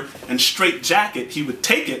fear and straitjacket, he would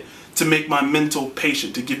take it to make my mental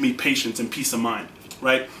patient, to give me patience and peace of mind,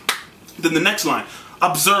 right? Then the next line,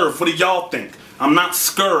 observe, what do y'all think? I'm not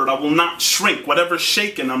scared, I will not shrink. Whatever's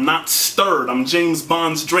shaking, I'm not stirred. I'm James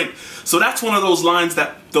Bond's drink. So that's one of those lines,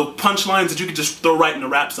 the punchlines that you could just throw right in a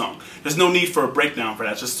rap song. There's no need for a breakdown for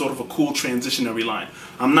that. It's just sort of a cool transitionary line.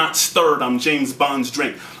 I'm not stirred, I'm James Bond's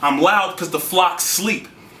drink. I'm loud because the flocks sleep.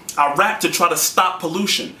 I rap to try to stop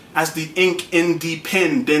pollution as the ink in the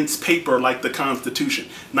pen dents paper like the Constitution.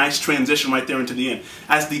 Nice transition right there into the end.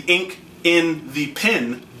 As the ink in the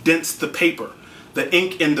pen dents the paper. The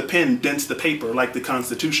ink in the pen dents the paper like the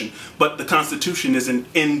Constitution. But the Constitution is an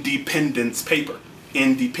independence paper.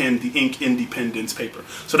 The ink independence paper.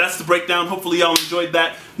 So that's the breakdown. Hopefully y'all enjoyed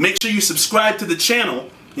that. Make sure you subscribe to the channel.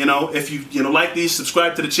 You know, if you like these,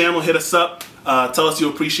 subscribe to the channel, hit us up, tell us you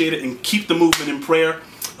appreciate it, and keep the movement in prayer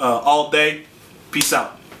all day. Peace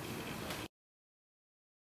out.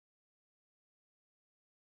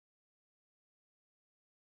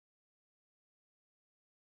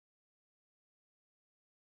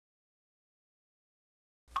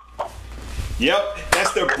 Yep,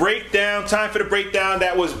 that's the breakdown. Time for the breakdown.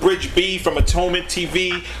 That was Bridge B from Atonement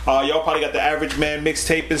TV. Y'all probably got the Average Man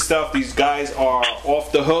mixtape and stuff. These guys are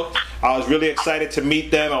off the hook. I was really excited to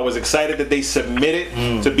meet them. I was excited that they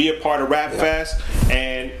submitted to be a part of Rap Fest.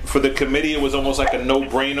 And for the committee, it was almost like a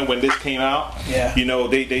no-brainer when this came out. Yeah. You know,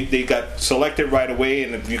 they got selected right away.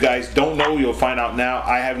 And if you guys don't know, you'll find out now.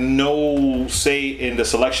 I have no say in the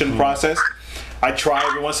selection process. I try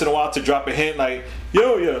every once in a while to drop a hint like,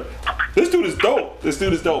 yo, this dude is dope.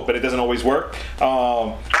 But it doesn't always work.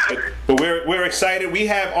 But we're excited. We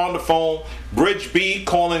have on the phone Bridge B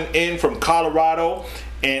calling in from Colorado,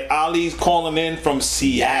 and Ali's calling in from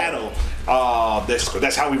Seattle.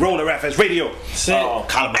 That's how we roll at Rap Fest Radio.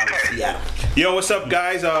 Colorado, Seattle. Yo, what's up,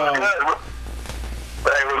 guys? Hey, what's up?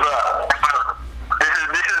 This is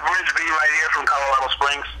Bridge B right here from Colorado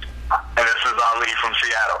Springs, and this is Ali from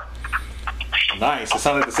Seattle. Nice. It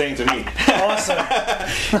sounded the same to me. Awesome.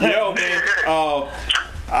 Yo, man.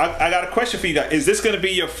 I got a question for you guys. Is this going to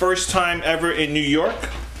be your first time ever in New York?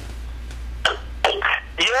 Yeah,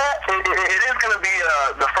 it is going to be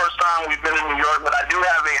the first time we've been in New York, but I do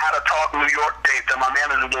have a How to Talk New York tape that my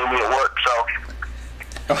manager gave me at work, so.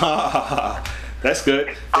 That's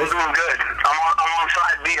good. I'm doing good. I'm on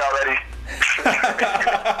side B already. So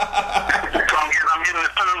I'm getting the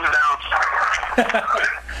tunes down.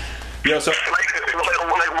 Yo, so like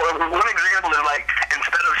one example is like,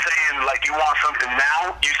 instead of saying like you want something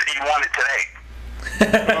now, you say you want it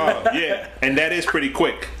today. Oh, yeah, and that is pretty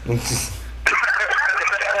quick. Let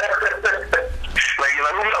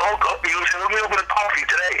me open a coffee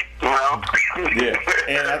today, you know?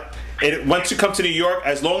 Yeah, and once you come to New York,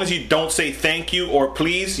 as long as you don't say thank you or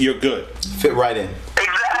please, you're good. Fit right in.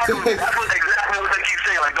 Exactly. That's exactly what they keep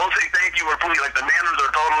saying. Like, don't say thank you or please. Like, the manners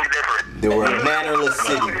are totally different. They were a mannerless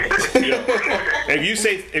city. Yeah.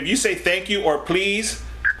 If you say thank you or please,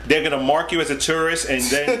 they're gonna mark you as a tourist, and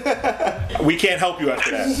then we can't help you after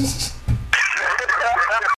that.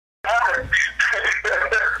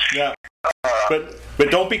 Yeah. But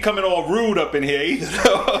don't be coming all rude up in here either.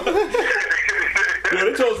 Yo,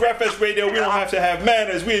 they told us Rap Fest Radio we don't have to have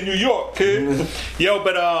manners. We in New York, kid. Yo,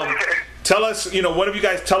 but tell us, one of you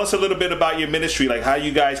guys tell us a little bit about your ministry, like how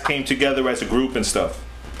you guys came together as a group and stuff.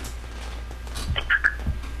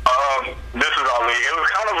 It was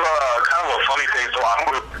kind of a funny thing. So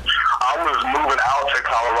I was moving out to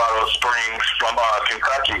Colorado Springs from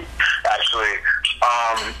Kentucky, actually,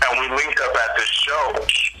 and we linked up at this show,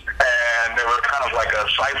 and there was kind of like a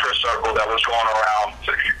cipher circle that was going around,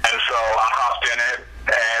 and so I hopped in it,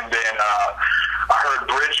 and then I heard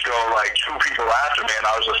Bridge go like 2 people after me, and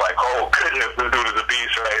I was just like, oh goodness, this dude is a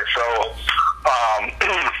beast, right? So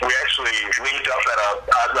we actually linked up at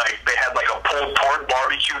they had like a pulled pork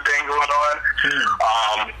barbecue thing going on,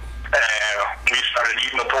 and we started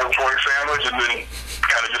eating a pulled pork sandwich, and then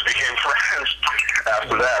kind of just became friends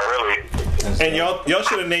after that, really. And y'all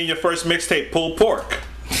should have named your first mixtape Pulled Pork. That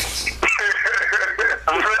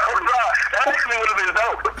actually would have been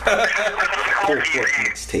dope. Pulled Pork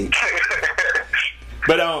mixtape.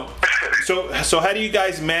 But so how do you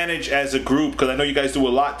guys manage as a group? Because I know you guys do a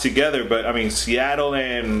lot together, but I mean Seattle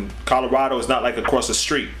and Colorado is not like across the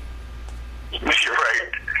street. You're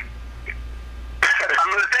right. I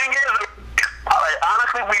mean, the thing is,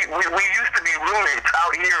 honestly, we used to be roommates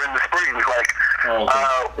out here in the Springs. Like,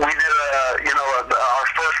 we did our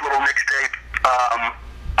first little mixtape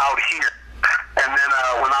out here, and then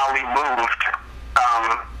when Ali moved,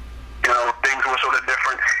 things were sort of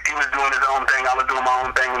different. He was doing his own thing, I was doing my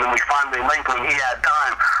own thing, and then we finally linked when he had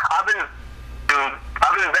time. I've been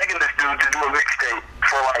begging this dude to do a mixtape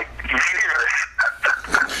for like years.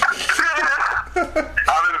 I've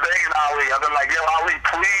been begging Ali. I've been like, yo, Ali,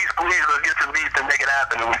 please, let's get some beats and make it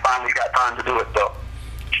happen. And we finally got time to do it, so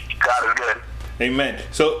God is good. Amen.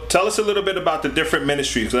 So tell us a little bit about the different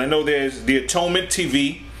ministries. Because I know there's the Atonement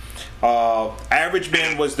TV, Average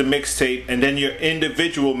Man was the mixtape, and then your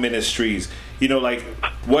individual ministries. You know, like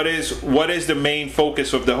what is the main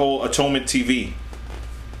focus of the whole Atonement TV?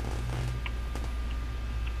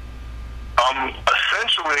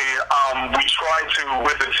 Essentially, we try to,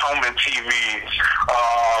 with Atonement TV,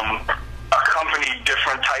 accompany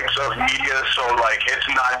different types of media. So, like, it's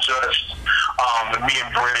not just me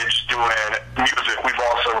and Bridge doing music. We've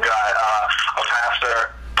also got a pastor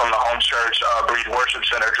from the home church, Breed Worship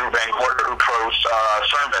Center, Drew Van Gorder, who posts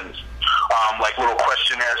sermons, like little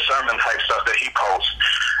questionnaire sermon type stuff that he posts.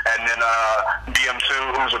 And then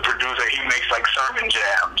BM2, who's a producer, he makes like sermon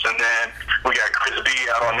jams. And then we got Chris B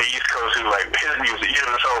out on the East Coast who like his music.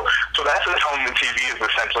 So that's Atonement TV, is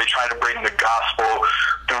essentially trying to bring the gospel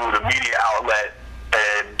through the media outlet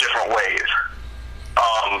in different ways.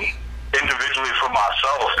 Individually for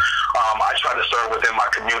myself, I try to serve within my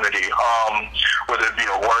community, whether it be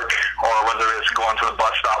at work or whether it's going to the bus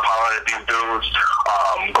stop, hollering at these dudes,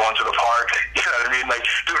 going to the park. You know what I mean? Like,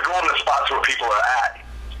 just going to spots where people are at,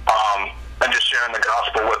 and just sharing the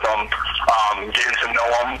gospel with them, getting to know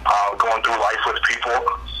them, going through life with people.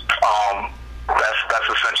 That's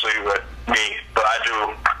essentially what I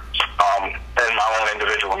do in my own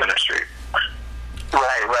individual ministry.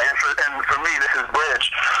 Right. And for me, this is Bridge.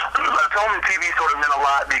 Atonement TV sort of meant a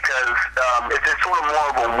lot because it's sort of more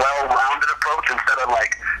of a well-rounded approach instead of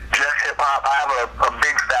like just hip-hop. I have a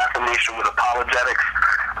big fascination with apologetics.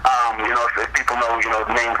 If people know,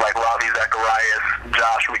 names like Ravi Zacharias,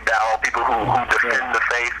 Josh McDowell, people who defend the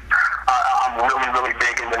faith. I'm really, really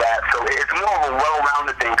big into that. So it's more of a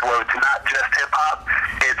well-rounded thing to where it's not just hip-hop.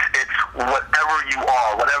 It's whatever you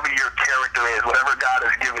are, whatever your character is, whatever God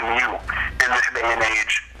has given you in this day and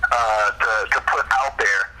age to put out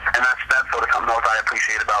there. And that's sort of something else I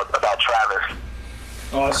appreciate about Travis.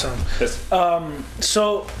 Awesome.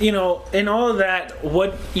 So, in all of that,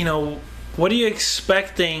 what are you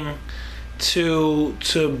expecting to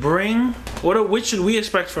bring? What should we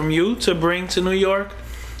expect from you to bring to New York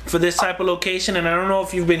for this type of location? And I don't know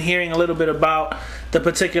if you've been hearing a little bit about the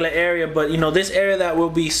particular area, but this area that we'll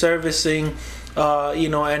be servicing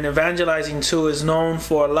and evangelizing to is known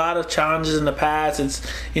for a lot of challenges in the past. It's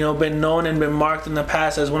been known and been marked in the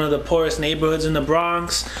past as one of the poorest neighborhoods in the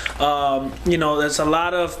Bronx. There's a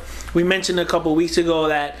lot of, we mentioned a couple weeks ago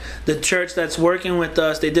that the church that's working with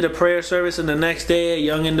us, they did a prayer service, and the next day a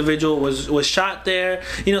young individual was shot there.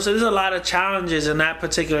 So there's a lot of challenges in that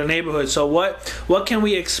particular neighborhood. So what can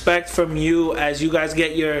we expect from you as you guys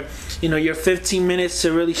get your 15 minutes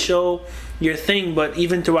to really show your thing, but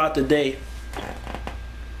even throughout the day?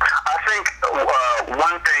 I think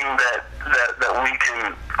one thing that we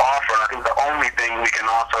can offer, I think the only thing we can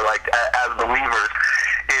offer, like as believers,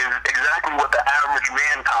 is exactly what the average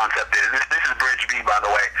man concept is. This is Bridge B, by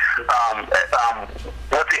the way.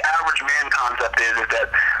 What the average man concept is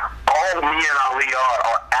that all me and Ali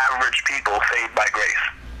are average people saved by grace.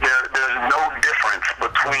 There's no difference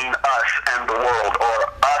between us and the world,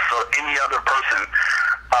 or us or any other person,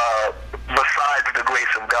 besides the grace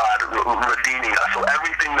of God redeeming us. So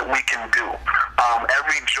everything that we can do,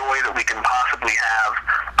 every joy that we can possibly have.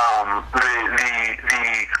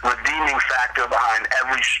 The redeeming factor behind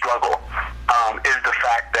every struggle is the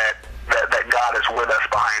fact that God is with us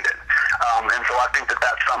behind it. And so I think that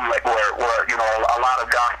that's something like where a lot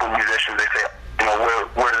of gospel musicians, they say,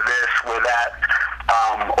 we're this, we're that,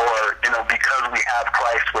 or because we have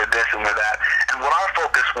Christ, we're this and we're that. And what our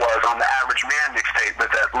focus was on the Average Man mixtape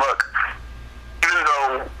was that, look, even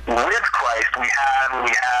though with Christ we have and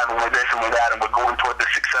we're this and we're that and we're going toward this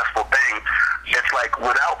successful thing, it's like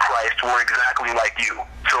without Christ we're exactly like you.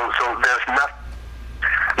 So there's nothing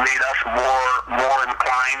made us more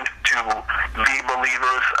inclined to be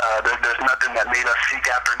believers. There's nothing that made us seek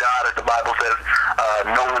after God, as the Bible says.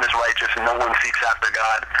 No one is righteous and no one seeks after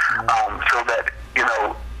God. So that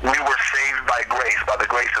we were saved by grace, by the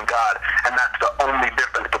grace of God, and that's the only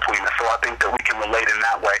difference between us. So I think that we can relate in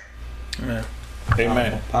that way. Amen.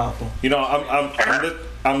 Amen. Powerful.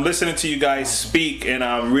 I'm listening to you guys speak, and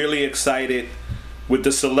I'm really excited with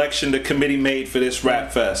the selection the committee made for this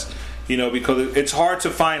Rap Fest. Because it's hard to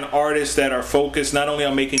find artists that are focused not only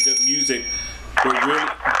on making good music, but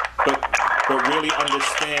really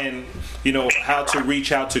understand, how to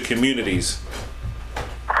reach out to communities.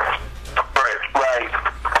 Right.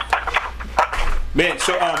 Man,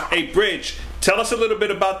 so hey, Bridge, tell us a little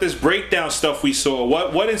bit about this breakdown stuff we saw.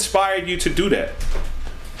 What inspired you to do that?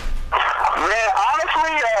 Man,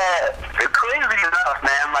 honestly, crazy enough,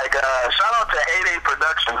 man. Like, shout out to Heyday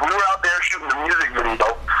Productions. We were out there shooting the music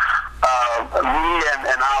video. Me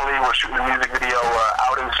and Ali were shooting the music video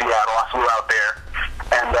out in Seattle. I flew out there,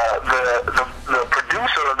 and the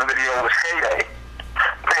producer of the video was Heyday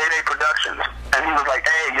Productions, and he was like,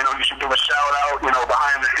 "Hey, you should do a shout out,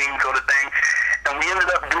 behind the scenes sort of thing." And we ended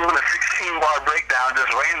up doing a 16-bar breakdown just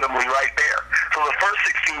randomly right there. So the first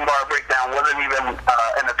 16-bar breakdown wasn't even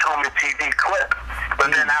an Atonement TV clip. But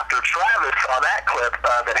then after Travis saw that clip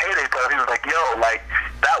that Heyday put, he was like, "Yo, like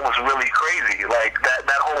that was really crazy. Like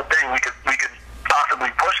that whole thing, we could possibly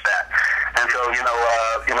push that." And so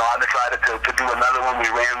I decided to do another one. We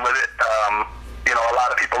ran with it. A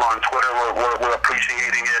lot of people on Twitter were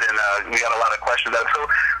appreciating it, and we got a lot of questions. So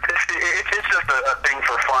it's just a thing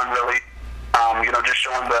for fun, really. Just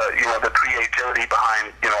showing the creativity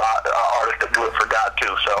behind artists that do it for God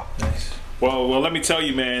too. So. Nice. Well, let me tell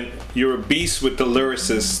you, man, you're a beast with the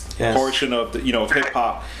lyricist portion of of hip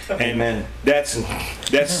hop, and Amen. that's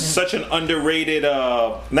such an underrated,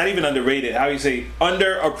 not even underrated. How do you say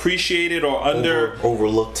underappreciated or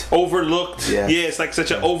overlooked? Yeah, it's like such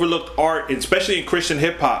an overlooked art, especially in Christian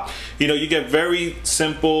hip hop. You get very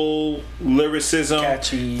simple lyricism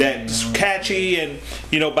that's catchy, and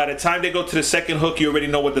by the time they go to the second hook, you already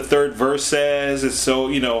know what the third verse says. And so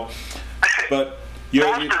but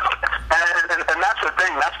and that's the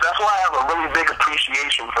thing. That's why I have a really big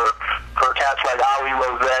appreciation for cats like Ali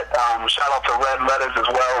Rosette. Shout out to Red Letters as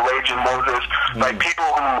well, Raging Moses. Like people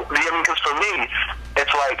who, because for me,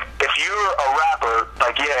 it's like if you're a rapper,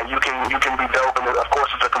 like you can be dope, and of course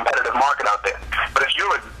it's a competitive market out there. But if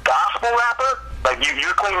you're a gospel rapper, like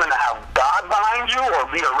you're claiming to have God behind you or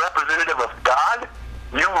be a representative of God,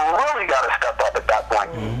 you really got to step up at that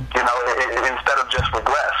point. Instead of just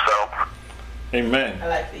regress. So. Amen. I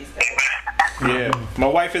like these guys. Yeah, my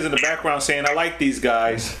wife is in the background saying, "I like these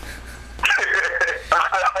guys."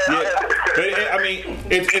 Yeah, but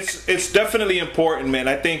it's definitely important, man.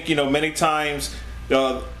 I think many times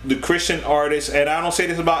the Christian artists, and I don't say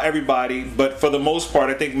this about everybody, but for the most part,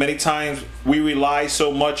 I think many times we rely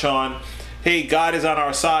so much on, "Hey, God is on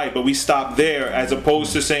our side," but we stop there as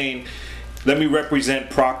opposed to saying, "Let me represent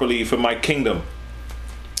properly for my kingdom."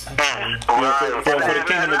 For the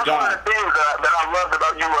kingdom of God. One of the things that I loved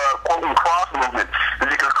about you quoting Cross Movement is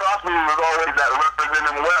because Cross Movement was always that represent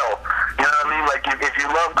him well. You know what I mean? Like if you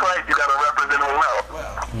love Christ, you got to represent him well.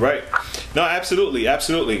 Right. No, absolutely.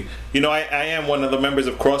 I am one of the members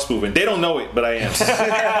of Cross Movement. They don't know it, but I am.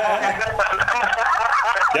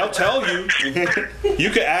 They'll tell you. You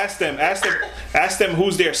could ask them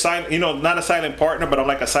who's their silent, not a silent partner, but I'm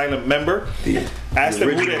like a silent member. Ask them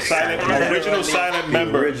who their original silent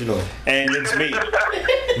member, and it's me.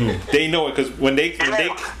 They know it because when they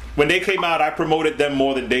came out, I promoted them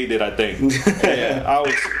more than they did. I think. Yeah,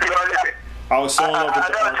 I was so in love with I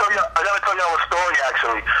gotta tell y'all a story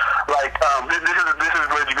actually. Like this is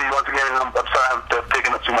Bridge B once again. I'm sorry I'm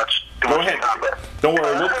taking up too much. Go ahead. Don't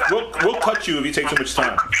worry. We'll cut you if you take too much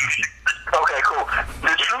time. Okay, cool.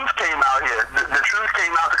 The Truth came out here. The Truth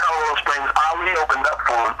came out to Colorado Springs. Ali opened up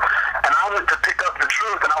for him, and I went to pick up The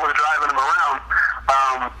Truth, and I was driving him around.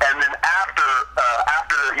 And then after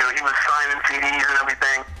he was signing CDs and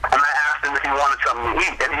everything, and I asked him if he wanted something to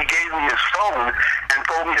eat, and he gave me his phone and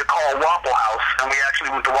told me to call Waffle House, and we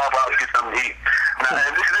actually went to Waffle House to get something to eat. Now,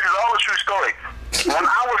 and this is all a true story. When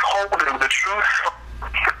I was holding the truth,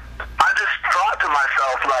 I just thought to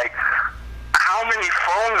myself, like, how many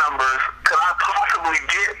phone numbers could I possibly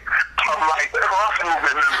get of, like,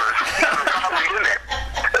 cross-movement members? I'm probably in there.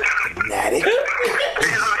 Natty. You know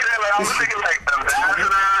what I'm saying? Like, I was thinking, like,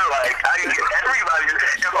 Ambassador, like, I could get everybody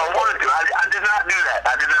if I wanted to. I did not do that.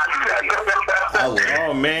 I did not do that.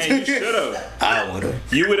 Oh man, you should have. I would have.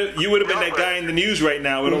 You would have been that guy in the news right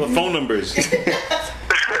now with all the phone numbers.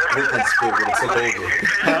 Brooklyn Spirit would have took over.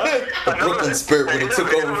 The Brooklyn Spirit would have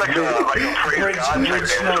took over. Like a praise God type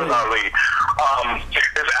thing.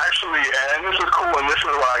 It's actually, and this is cool, and this is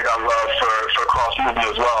why I got love for cross movement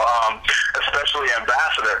as well, especially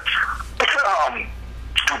Ambassador.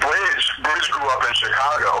 Bridge grew up in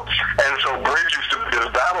Chicago, and so Bridge used to be this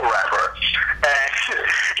battle rapper, and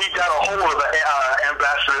he got a hold of the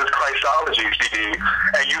Ambassador's Christology CD,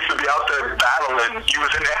 and used to be out there battling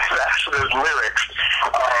using Ambassador's lyrics.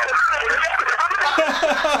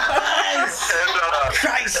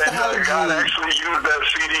 And God actually used that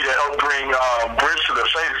CD to help bring Bridge to the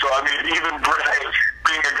faith. So I mean, even Bridge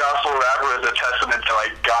being a gospel rapper is a testament to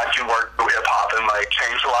like God can work through hip hop and like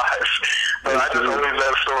change lives. But I just always,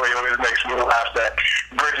 that story always makes me laugh that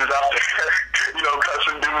Bridge is out there, you know,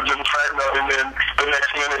 cussing dudes in Fresno, and then the next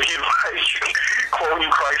minute he's like quoting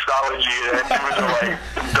Christology, and dudes are like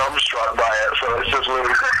dumbstruck by it. So it's just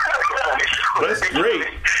really funny. That's great.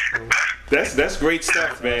 That's great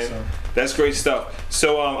stuff, man. That's great stuff.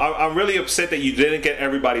 So I'm really upset that you didn't get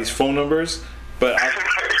everybody's phone numbers, but I'm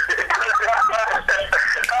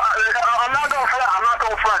not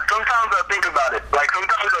gonna front. Sometimes I think about it. Like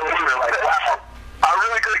sometimes I wonder, like, wow, I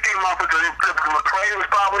really could have came up with the McCray was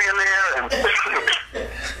probably in there.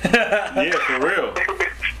 And yeah, for real.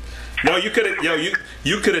 No, you could have,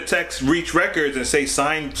 you could have text Reach Records and say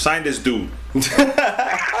sign this dude. His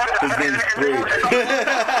name's Bridge.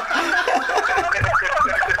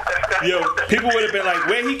 Yo, people would have been like,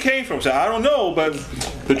 where he came from? So I don't know, but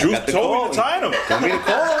the Drew told me to sign him. Got me to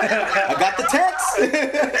call. I got the text. I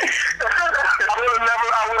would have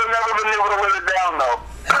never been able to live it down though.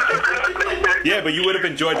 Yeah, but you would have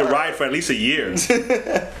enjoyed the ride for at least a year.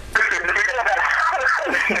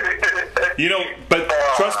 You know, but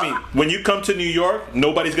trust me, when you come to New York,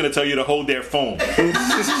 nobody's gonna tell you to hold their phone.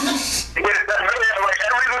 Everybody's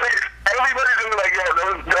gonna be like, yo,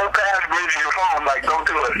 don't pass Bridge your phone, like, don't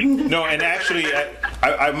do it. No, and actually,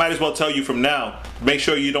 I might as well tell you from now, make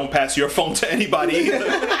sure you don't pass your phone to anybody either.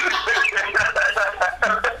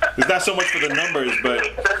 It's not so much for the numbers, but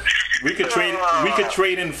we could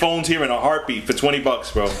trade in phones here in a heartbeat for $20,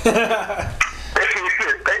 bro.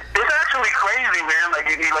 It's actually crazy, man. Like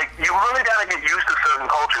you really gotta get used to certain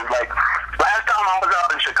cultures. Like last time I was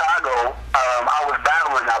out in Chicago, I was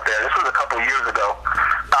battling out there. This was a couple years ago,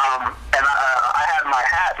 and I had my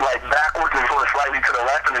hat like backwards and sort of slightly to the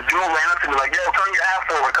left, and the dude ran up to me like, "Yo, turn your hat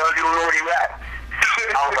forward, cause you don't know where you at." I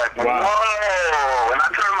was like, wow. Whoa, and I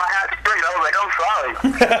turned my hat straight. I was like, I'm sorry.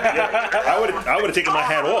 Yeah, I would have taken my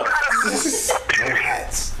hat off. No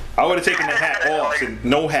hats. I would have taken the hat off and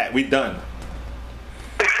no hat. We done.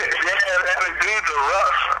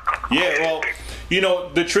 Yeah, well, you know,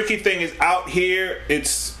 the tricky thing is out here,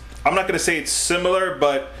 I'm not going to say it's similar,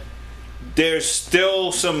 but there's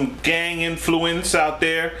still some gang influence out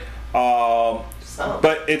there.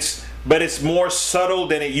 But it's more subtle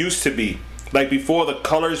than it used to be. Like before, the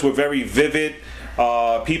colors were very vivid.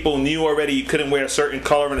 People knew already you couldn't wear a certain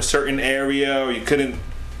color in a certain area, or you couldn't,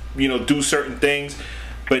 do certain things.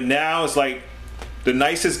 But now it's like, the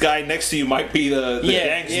nicest guy next to you might be the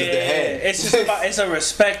gangster. Yeah. It's just it's a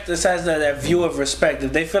respect. This has that view of respect.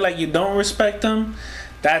 If they feel like you don't respect them,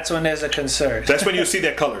 that's when there's a concern. That's when you see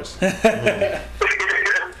their colors.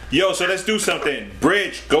 Yo, so let's do something.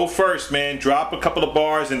 Bridge, go first, man. Drop a couple of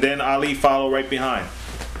bars, and then Ali follow right behind.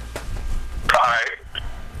 Alright,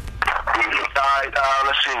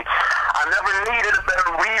 let's see. I never needed a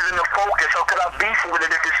better reason to focus. How could I beef with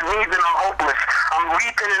it if it's me, then I'm hopeless? I'm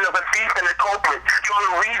repentant of a thief and a culprit, trying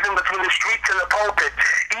to reason between the streets and the pulpit.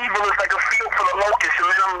 Evil is like a field full of locusts, and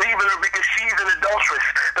then I'm leaving her because she's an adulteress.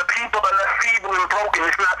 The people are left feeble and broken.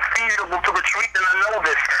 It's not feasible to retreat, and I know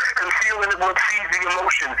this. Concealing it won't seize the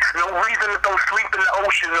emotion. No reason to go sleep in the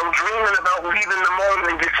ocean. No dreaming about leaving the moment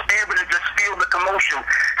and get spirit to just feel the commotion.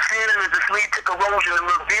 Feeling it just lead to corrosion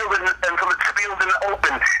and reveal it until it's spilled in the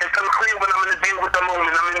open. It's unclear when I'm in the deal with the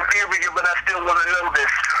moment. I'm inferior, but I still want to know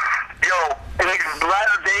this. Yo, In these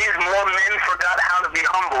latter days, more men forgot how to be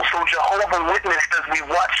humble. So Jehovah witnessed as we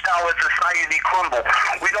watched our society crumble.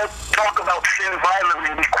 We don't talk about sin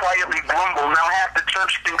violently, we quietly grumble. Now half the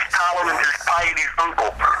church thinks tolerance is piety's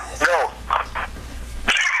uncle. No.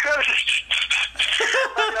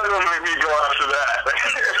 That doesn't make me go after that.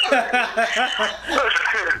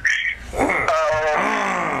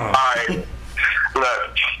 Alright.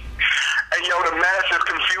 Look. And yo, the mass is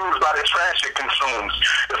confused by the trash it consumes.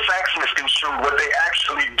 The facts misconstrued. What they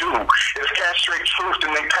actually do is castrate truth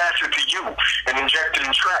and they pass it to you and inject it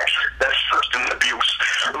in tracks. That's substance abuse.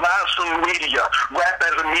 Lies from media, rap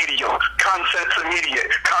as a medium, concepts immediate,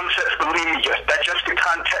 concepts bulimia. Digest the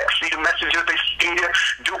context. See the messages they feed you,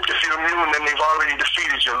 dupe to feel new, and then they've already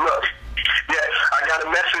defeated you. Look. Yes, I got a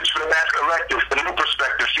message for the mass collective, the new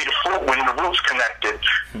perspective. See the fruit when the roots connected.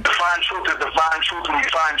 Define truth is divine truth when you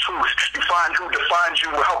find truth. You find who defines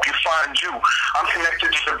you will help you find you. I'm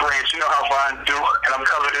connected to the branch, you know how vines do, and I'm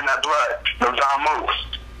covered in that blood. No vine moves.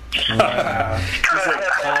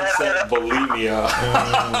 Concept bulimia.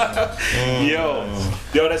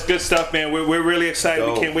 Yo, that's good stuff, man. We're really excited.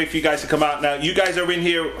 We can't wait for you guys to come out. Now, you guys are in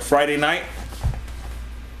here Friday night?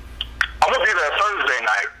 I'm gonna be there Thursday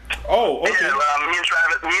night. Oh, okay. Yeah, me and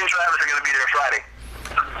Travis are gonna be there Friday.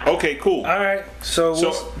 Okay, cool. All right. So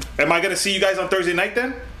am I gonna see you guys on Thursday night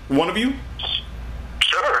then? One of you?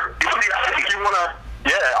 Sure. If you wanna,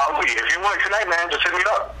 I'll be. If you want it tonight, man, just hit me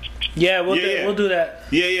up. Yeah, we'll do that.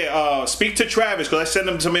 Yeah. Speak to Travis because I sent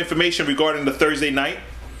him some information regarding the Thursday night.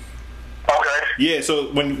 Okay. Yeah.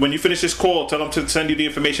 So when you finish this call, tell him to send you the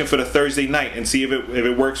information for the Thursday night and see if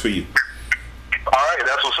it works for you. All right,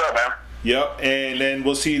 that's what's up, man. Yep, and then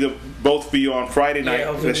we'll see both of you on Friday night.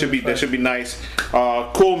 Yeah, that should be nice.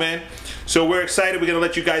 Cool, man. So we're excited. We're gonna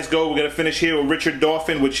let you guys go. We're gonna finish here with Richard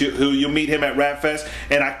Dolphin, who you'll meet him at Rap Fest,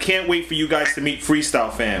 and I can't wait for you guys to meet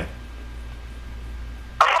Freestyle Fam.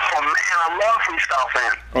 Oh man, I love Freestyle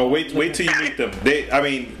Fam. Oh, wait till you meet them.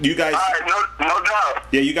 You guys. All right, no doubt.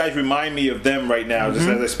 Yeah, you guys remind me of them right now, just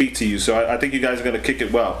as I speak to you. So I think you guys are gonna kick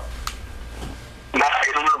it well.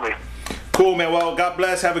 Absolutely. Cool, man. Well, God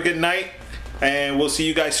bless. Have a good night, and we'll see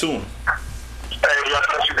you guys soon. Hey, God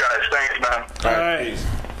bless you guys. Thanks, man. All right. Peace.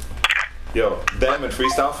 Yo, them and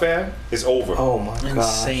Freestyle Fam is over. Oh my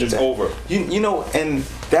god, it's over. You know, and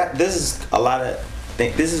this is a lot of.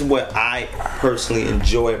 This is what I personally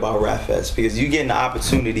enjoy about Rap Fest because you get an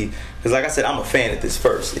opportunity. Because like I said, I'm a fan at this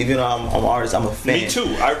first. Even though I'm an artist, I'm a fan. Me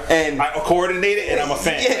too. I coordinate it and I'm a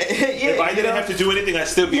fan. Yeah, if I didn't have to do anything, I'd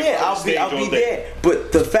still be I'll be there.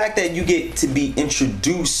 But the fact that you get to be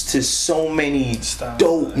introduced to so many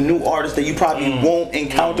dope new artists that you probably won't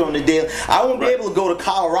encounter on the daily. I won't be able to go to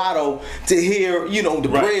Colorado to hear, the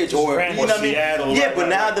Bridge or you know what I mean? Seattle, but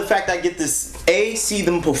now the fact that I get to see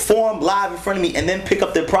them perform live in front of me and then pick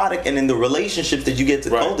up their product and then the relationships that you get to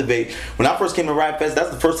cultivate. When I first came to Rap Fest, that's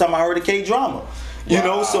the first time I heard of K-Drama. You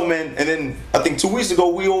know, so man, and then I think 2 weeks ago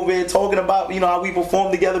we over here talking about how we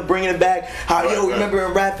performed together, bringing it back. How remember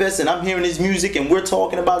in Rap Fest, and I'm hearing his music, and we're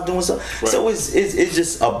talking about doing something. So it's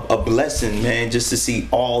just a blessing, man, just to see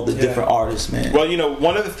all the different artists, man. Well,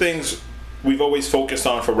 one of the things we've always focused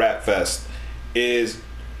on for Rap Fest is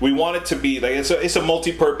we want it to be like it's a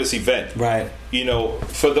multi-purpose event, right?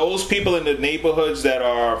 For those people in the neighborhoods that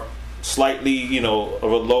are slightly, of a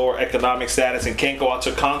lower economic status and can't go out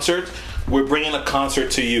to concerts, we're bringing a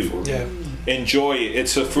concert to you. Yeah. Enjoy it.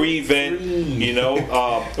 It's a free event,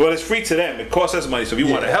 well, it's free to them. It costs us money, so if you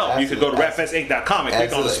want to help, you can go to rapfestinc.com and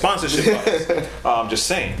click on the sponsorship button. I'm just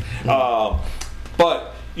saying.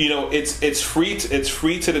 But it's free. It's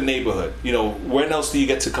free to the neighborhood. When else do you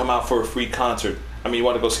get to come out for a free concert? I mean, you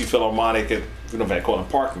want to go see Philharmonic at Van Cortlandt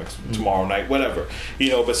Park tomorrow night, whatever.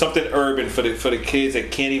 But something urban for the kids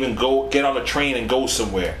that can't even get on a train and go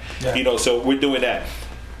somewhere. Yeah. So we're doing that.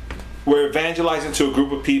 We're evangelizing to a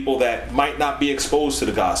group of people that might not be exposed to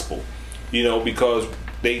the gospel, because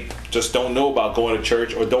they just don't know about going to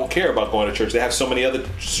church or don't care about going to church. They have so many other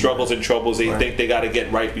struggles and troubles they think they got to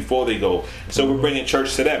get right before they go. So we're bringing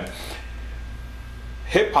church to them.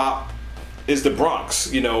 Hip hop is the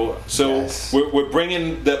Bronx, so we're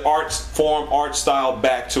bringing the art style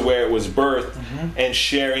back to where it was birthed and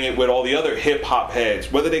sharing it with all the other hip hop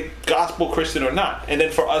heads, whether they gospel Christian or not. And then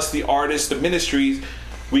for us, the artists, the ministries,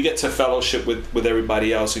 we get to fellowship with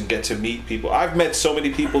everybody else and get to meet people. I've met so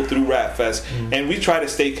many people through Rap Fest, and we try to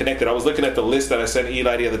stay connected. I was looking at the list that I sent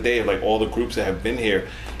Eli the other day of all the groups that have been here,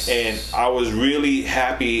 and I was really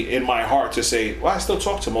happy in my heart to say, well, I still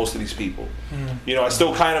talk to most of these people. I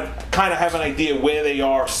still kind of have an idea where they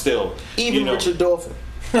are still. Even Richard Dolphin.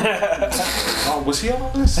 Was he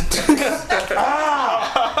on this? Come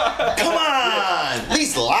on! At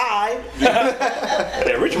least live.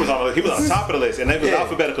 Yeah, Richard was on top of the list, and it was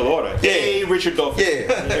alphabetical order. Hey, Richard Dolphin.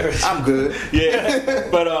 Yeah, I'm good. Yeah,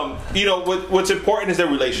 but you know what's important is their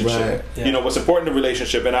relationship. Right. Yeah. You know what's important in the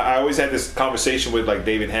relationship, and I always had this conversation with like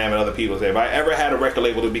David Ham and other people. Say, if I ever had a record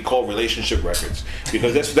label, it'd be called Relationship Records,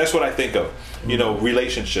 because that's what I think of. You know,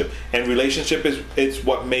 relationship, and relationship is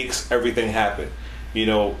what makes everything happen. You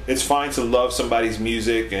know, it's fine to love somebody's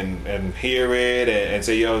music and hear it and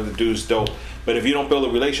say, yo, the dude's dope. But if you don't build a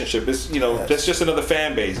relationship, it's, you know, that's just another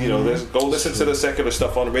fan base. You know, go listen to the secular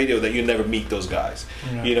stuff on the radio that you never meet those guys,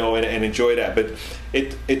 you know, and enjoy that. But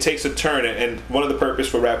it takes a turn. And one of the purpose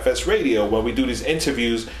for Rap Fest Radio, when we do these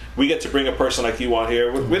interviews, we get to bring a person like you on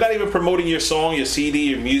here. We're not even promoting your song, your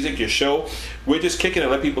CD, your music, your show. We're just kicking it,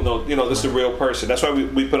 let people know, you know, this is a real person. That's why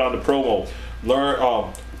we put on the promo.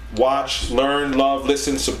 Watch, learn, love,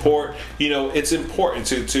 listen, support. You know, it's important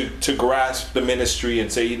to grasp the ministry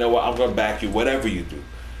and say, you know what, I'm going to back you, whatever you do.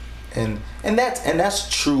 And that's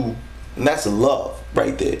true. And that's love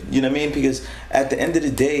right there. You know what I mean? Because at the end of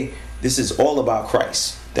the day, this is all about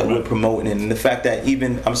Christ that we're promoting. And the fact that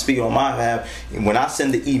even I'm speaking on my behalf, when I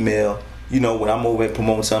send the email, you know, when I'm over here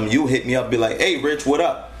promoting something, you hit me up, be like, hey, Rich, what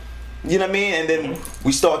up? You know what I mean? And then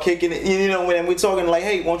we start kicking it, you know, when we're talking like,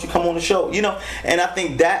 hey, won't you come on the show? You know, and I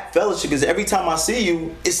think that fellowship, because every time I see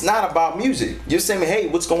you, it's not about music. You're saying, hey,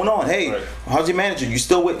 what's going on? Hey, how's your manager? You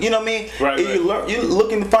still with, you know what I mean? You're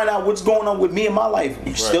looking to find out what's going on with me in my life.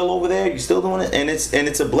 You still over there? You still doing it? And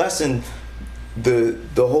it's a blessing. The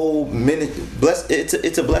whole minute,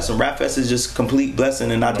 it's a blessing. Rap Fest is just complete blessing,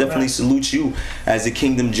 and I definitely salute you as a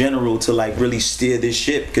Kingdom General to like really steer this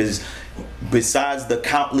ship, because besides the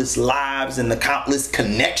countless lives and the countless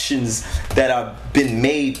connections that have been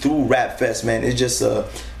made through Rap Fest, man, it's just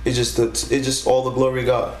all the glory of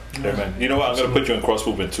God. Yeah, man. You know what? I'm gonna put you in cross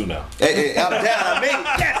movement too now. Hey, I'm down. I made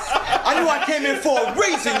it. Yes, I knew I came in for a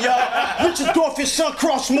reason, y'all. Richard Dolphin's son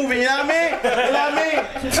cross moving. You know what I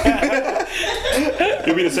mean?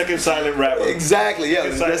 You'll be the second silent rapper. Exactly. Yeah.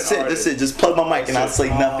 That's it. That's it. Just plug my mic and I'll say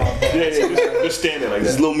nothing. Just stand there like that.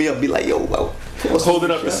 Just load me up. Be like, yo, whoa. Holding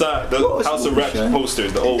up the side, the House of Rap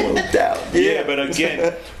posters, the old one. Yeah, but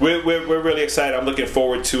again, we're really excited. I'm looking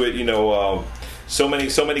forward to it. You know, so many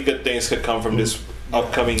good things could come from this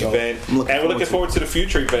upcoming event, and we're looking forward to the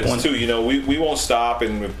future events too. You know, we won't stop,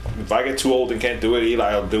 and if I get too old and can't do it,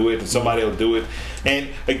 Eli will do it, and somebody will do it. And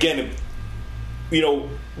again, you know,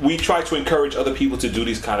 we try to encourage other people to do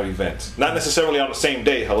these kind of events, not necessarily on the same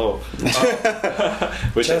day.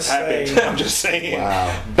 Which has happened. I'm just saying.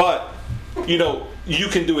 Wow. But you know, you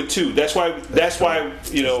can do it too. That's why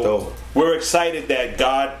you know, we're excited that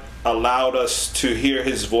God allowed us to hear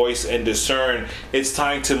his voice and discern it's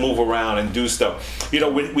time to move around and do stuff. You know,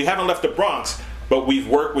 we haven't left the Bronx, but we've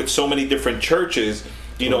worked with so many different churches,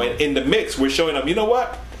 you know, and in the mix, we're showing them, you know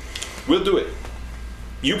what? We'll do it.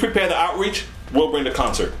 You prepare the outreach, we'll bring the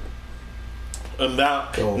concert. And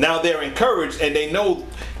now they're encouraged, and they know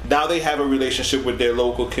now they have a relationship with their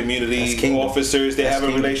local community officers. They have a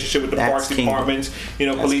relationship with the parks departments, you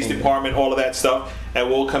know, police department, all of that stuff. And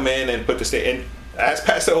we'll come in and put the state. And as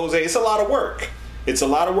Pastor Jose, it's a lot of work. It's a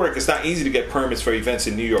lot of work. It's not easy to get permits for events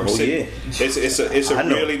in New York City. Yeah. It's a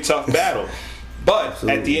really tough battle. But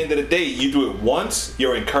at the end of the day, you do it once,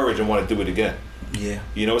 you're encouraged and want to do it again. Yeah.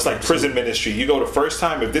 You know, it's like prison ministry. You go the first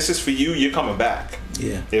time, if this is for you, you're coming back.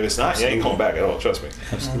 Yeah. If it's not, you ain't coming back at all, trust me.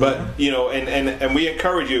 But, you know, and we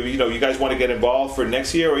encourage you, you know, you guys want to get involved for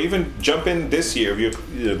next year or even jump in this year. If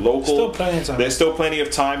you're local, there's still plenty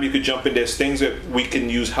of time. You could jump in. There's things that we can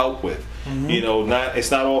use help with. You know,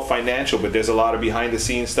 it's not all financial, but there's a lot of behind the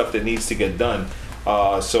scenes stuff that needs to get done.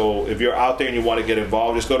 So if you're out there and you want to get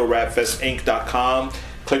involved, just go to rapfestinc.com.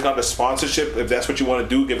 Click on the sponsorship. If that's what you want to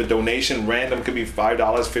do, give a donation. Random could be $5,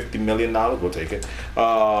 $50 million. We'll take it.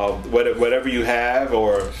 Whatever you have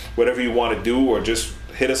or whatever you want to do, or just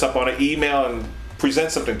hit us up on an email and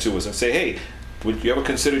present something to us and say, hey, would you ever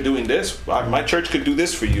consider doing this? My church could do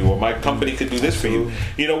this for you, or my company could do this for you.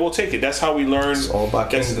 You know, we'll take it. That's how we learn. It's all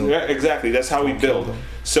about kingdom. Exactly. That's how we build.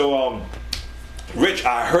 So, Rich,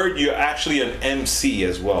 I heard you're actually an MC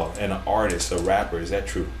as well, and an artist, a rapper. Is that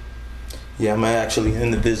true? Yeah, I'm actually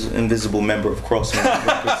an invisible member of Crossing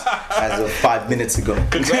Records as of 5 minutes ago.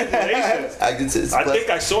 Congratulations! I think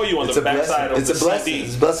I saw you on the backside of the CD.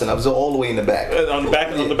 It's a blessing. I was all the way in the back. On the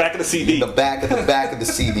back of the CD. The back of the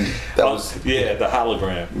CD. That was the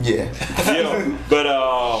hologram. Yeah. Yo, but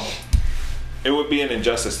it would be an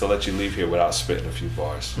injustice to let you leave here without spitting a few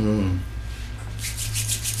bars.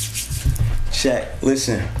 Shaq,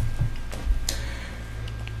 listen.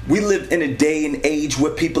 We live in a day and age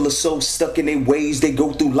where people are so stuck in their ways. They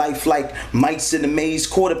go through life like mice in a maze,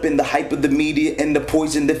 caught up in the hype of the media and the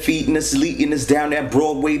poison they're feeding us, leading us down that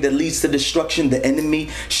Broadway that leads to destruction. The enemy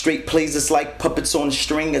straight plays us like puppets on a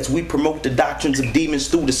string as we promote the doctrines of demons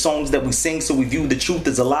through the songs that we sing. So we view the truth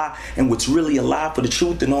as a lie and what's really a lie for the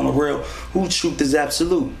truth. And on the real, whose truth is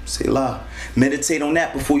absolute? Say lie. Meditate on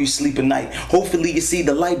that before you sleep at night. Hopefully you see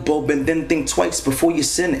the light bulb and then think twice before you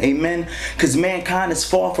sin. Amen. Because mankind is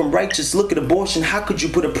far from righteous. Look at abortion. How could you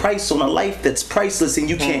put a price on a life that's priceless and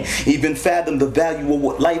you can't even fathom the value of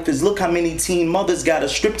what life is? Look how many teen mothers got a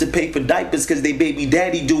strip to pay for diapers because they baby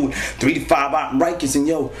daddy doing 3 to 5 out in Rikers. And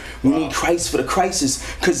yo, we need Christ for the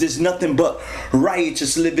crisis, because there's nothing but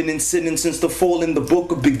righteous living in sin since the fall in the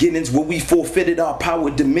book of beginnings, where we forfeited our power,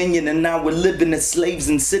 dominion, and now we're living as slaves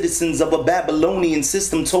and citizens of a Babylonian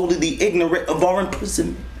system, totally ignorant of our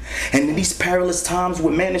imprisonment. And in these perilous times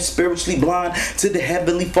where man is spiritually blind to the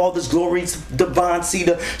heavenly Father's glories divine, see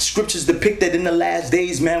the scriptures depict that in the last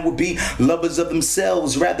days man will be lovers of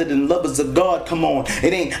themselves rather than lovers of God. Come on,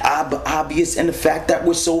 it ain't but obvious, and the fact that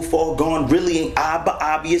we're so far gone really ain't but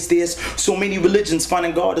obvious. There's so many religions,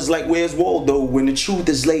 finding God is like where's Waldo when the truth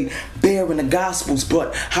is laid bare in the Gospels.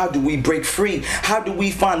 But how do we break free? How do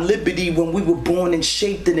we find liberty when we were born and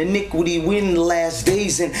shaped in iniquity? We're in the last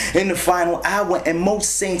days and in the final hour, and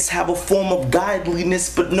most saints have a form of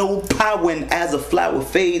godliness but no power, and as a flower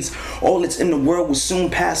fades, all that's in the world will soon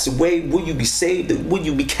pass away. Will you be saved or will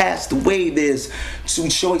you be cast away? There's two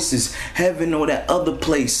choices, heaven or that other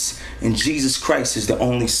place, and Jesus Christ is the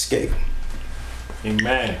only escape.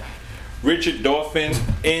 Amen. Richard Dolphin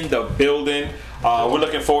in the building. We're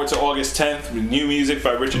looking forward to August 10th with new music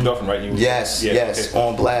by Richard Dolphin, right? Yes, okay.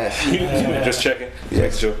 On blast. Just checking.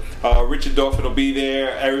 Yes. Sure. Richard Dolphin will be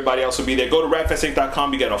there. Everybody else will be there. Go to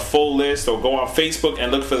rapfestinc.com. You get a full list, or go on Facebook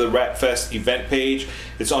and look for the Rapfest event page.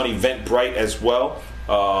 It's on Eventbrite as well.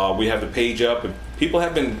 We have the page up. People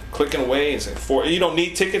have been clicking away and saying, you don't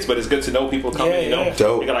need tickets, but it's good to know people coming. You know,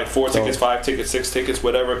 Dope. you got like 4 tickets, 5 tickets, 6 tickets,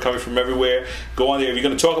 whatever, coming from everywhere. Go on there. If you're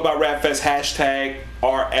going to talk about Rapfest, hashtag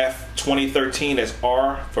RF2013. That's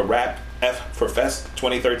R for Rap, F for Fest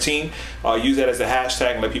 2013. Use that as the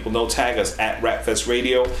hashtag and let people know. Tag us at Rapfest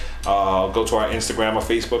Radio. Go to our Instagram, our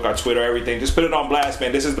Facebook, our Twitter, everything. Just put it on blast,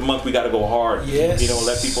 man. This is the month we got to go hard. Yes. You know,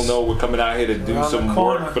 let people know we're coming out here to do some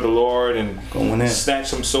work for the Lord and snatch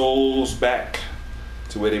some souls back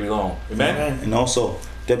to where they belong. Amen? And also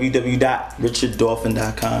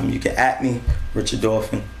www.richarddolphin.com. You can at me, Richard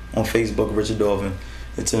Dolphin, on Facebook, Richard Dolphin.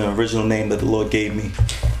 It's an original name that the Lord gave me.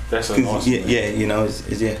 That's an awesome name. Yeah, you know,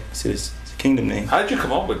 it's a kingdom name. How did you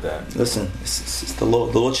come up with that? Listen, it's the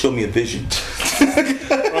Lord. The Lord showed me a vision.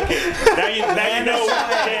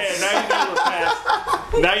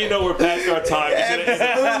 Now you know we're past our time.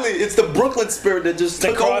 Absolutely, it's the Brooklyn spirit that just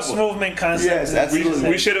took the cross over. movement concept. Yes, absolutely.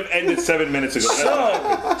 We should have ended 7 minutes ago.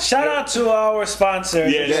 So, shout out to our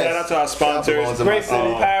sponsors. Yeah, shout out to our sponsors. Great Fit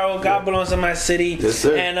Apparel, God Belongs in My City. Yes,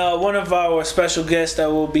 sir. And one of our special guests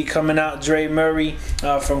that will be coming out, Dre Murray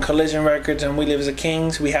from Collision Records and We Live as a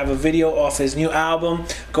Kings. We have a video off his new album,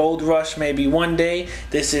 Gold Rush, Maybe One Day.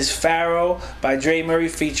 This is Pharaoh by Dre Murray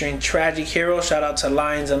featuring Tragic Hero. Shout out to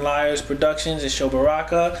Lions and Liars Productions and Show Baraka.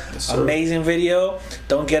 Yes, amazing video.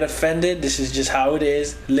 Don't get offended. This is just how it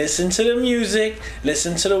is. Listen to the music,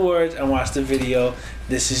 listen to the words, and watch the video.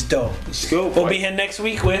 This is dope. We'll be here next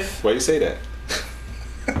week with... Why you say that?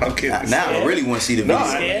 Okay. Now I really want to see the video.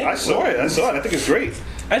 I saw it. I think it's great.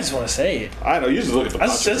 I just want to say it. I know. You just look at the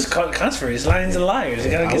That's just controversy. It's Lions and Liars.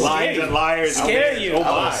 You gotta get Lions and Liars. Scare you. I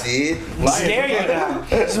want to see it. Scare you now.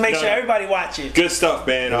 Just make sure everybody watch it. Good stuff,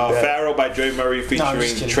 man. Pharaoh by Dre Murray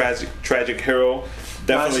featuring Tragic Hero.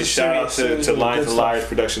 Definitely shout out to Lions and Liars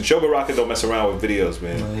Production. Show Baraka don't mess around with videos,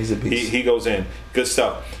 man. He's a beast. He goes in. Good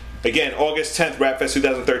stuff. Again, August 10th, Rapfest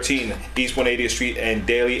 2013, East 180th Street and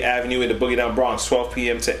Daly Avenue in the Boogie Down Bronx, 12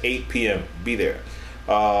 p.m. to 8 p.m. Be there.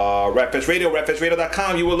 Rapfest Radio,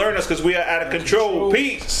 rapfestradio.com. You will learn us because we are out of control.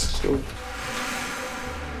 Peace.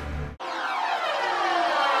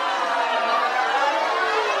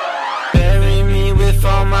 Bury me with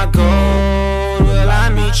all my gold. Will I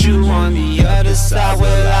meet you on the other side?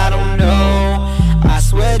 Well, I don't know. I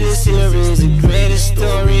swear this here is the greatest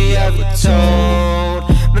story ever told.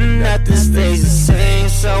 But nothing stays the same,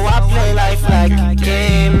 so I play life like a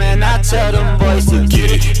game. And I tell them boys to get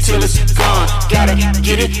it till it's gone. Gotta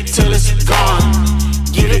get it till it's gone.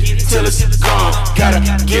 Get it till it's gone. Gotta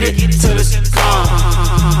get it till it's gone.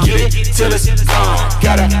 Get it till it's gone.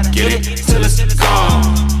 Gotta get it till it's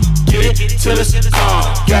gone. Get it till it's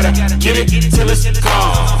gone. Gotta get it till it's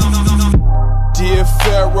gone. be a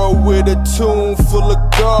pharaoh with a tomb full of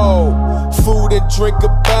gold. Food and drink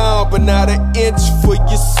abound, but not an inch for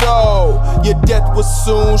your soul. Your death will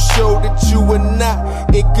soon show that you are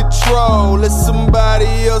not in control. Let somebody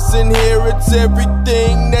else inherits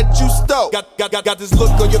everything that you stole. Got this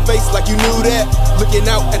look on your face like you knew that. Looking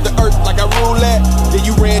out at the earth like I rule that. Yeah,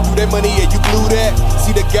 you ran through that money and you blew that.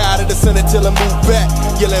 See the God of the sun until I move back.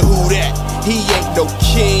 Yelling who that? He ain't no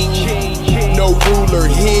king, no ruler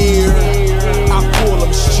here. I pull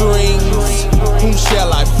them strings, whom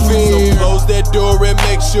shall I fear? So close that door and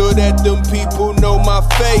make sure that them people know my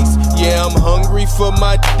face. Yeah, I'm hungry for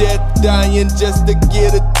my death, dying just to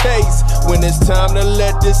get a taste. When it's time to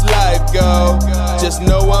let this life go, just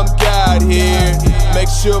know I'm God here. Make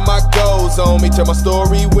sure my goals on me, tell my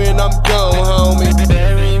story when I'm gone, homie.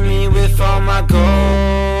 Bury me with all my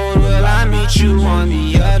gold. Will I meet you on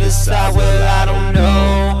the other side? Well, I don't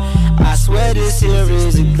know. I swear this here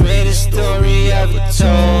is the greatest story ever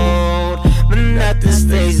told. But nothing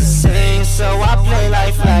stays the same, so I play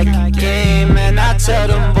life like a game. And I tell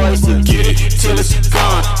them boys to get it till it's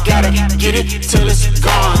gone. Gotta get it till it's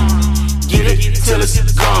gone. Get it till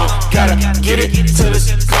it's gone. Gotta get it till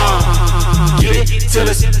it's gone. Get it till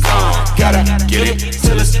it's gone. Gotta get it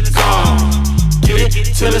till it's gone. Get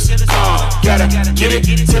it till it's gone. Gotta get it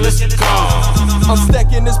till it's gone. I'm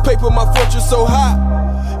stacking this paper, my fortune so high.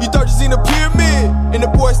 You thought you seen a pyramid, and the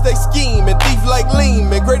boys stay scheming, thief like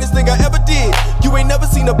Lehman. Greatest thing I ever did. You ain't never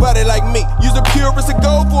seen a body like me. Use the purest of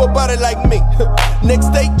gold for a body like me. Next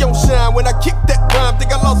day don't shine when I kick that rhyme. Think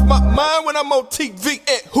I lost my mind when I'm on TV,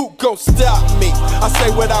 and who gon' stop me? I say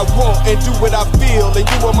what I want and do what I feel, and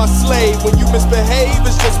you are my slave. When you misbehave,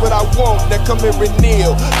 it's just what I want. Now come here and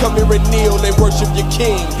kneel, and worship your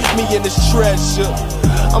king. Me and this treasure,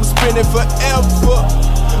 I'm spinning forever.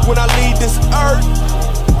 When I leave this earth,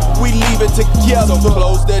 we leave it together. So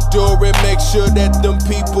close that door and make sure that them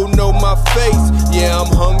people know my face. Yeah, I'm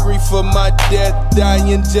hungry for my death,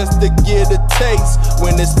 dying just to get a taste.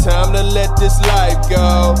 When it's time to let this life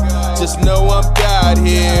go, just know I'm God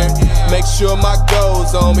here. Make sure my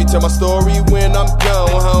goals on me, tell my story when I'm gone,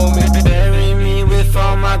 homie. Bury me with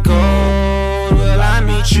all my gold. Will I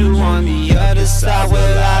meet you on the other side?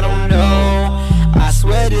 Well, I don't know. I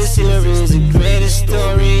swear this here is the greatest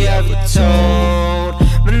story ever told.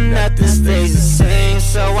 But nothing stays the same,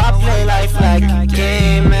 so I play life like a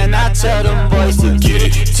game. And I tell them boys to get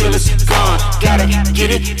it till it's gone. Gotta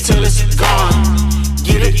get it till it's gone.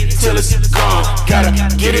 Get it till it's gone. Gotta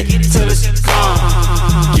get it till it's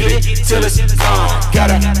gone. Get it till it's gone.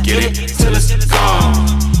 Gotta get it till it's gone.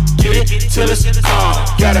 Get it till it's gone.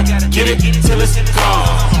 Gotta get it till it's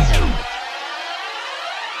gone.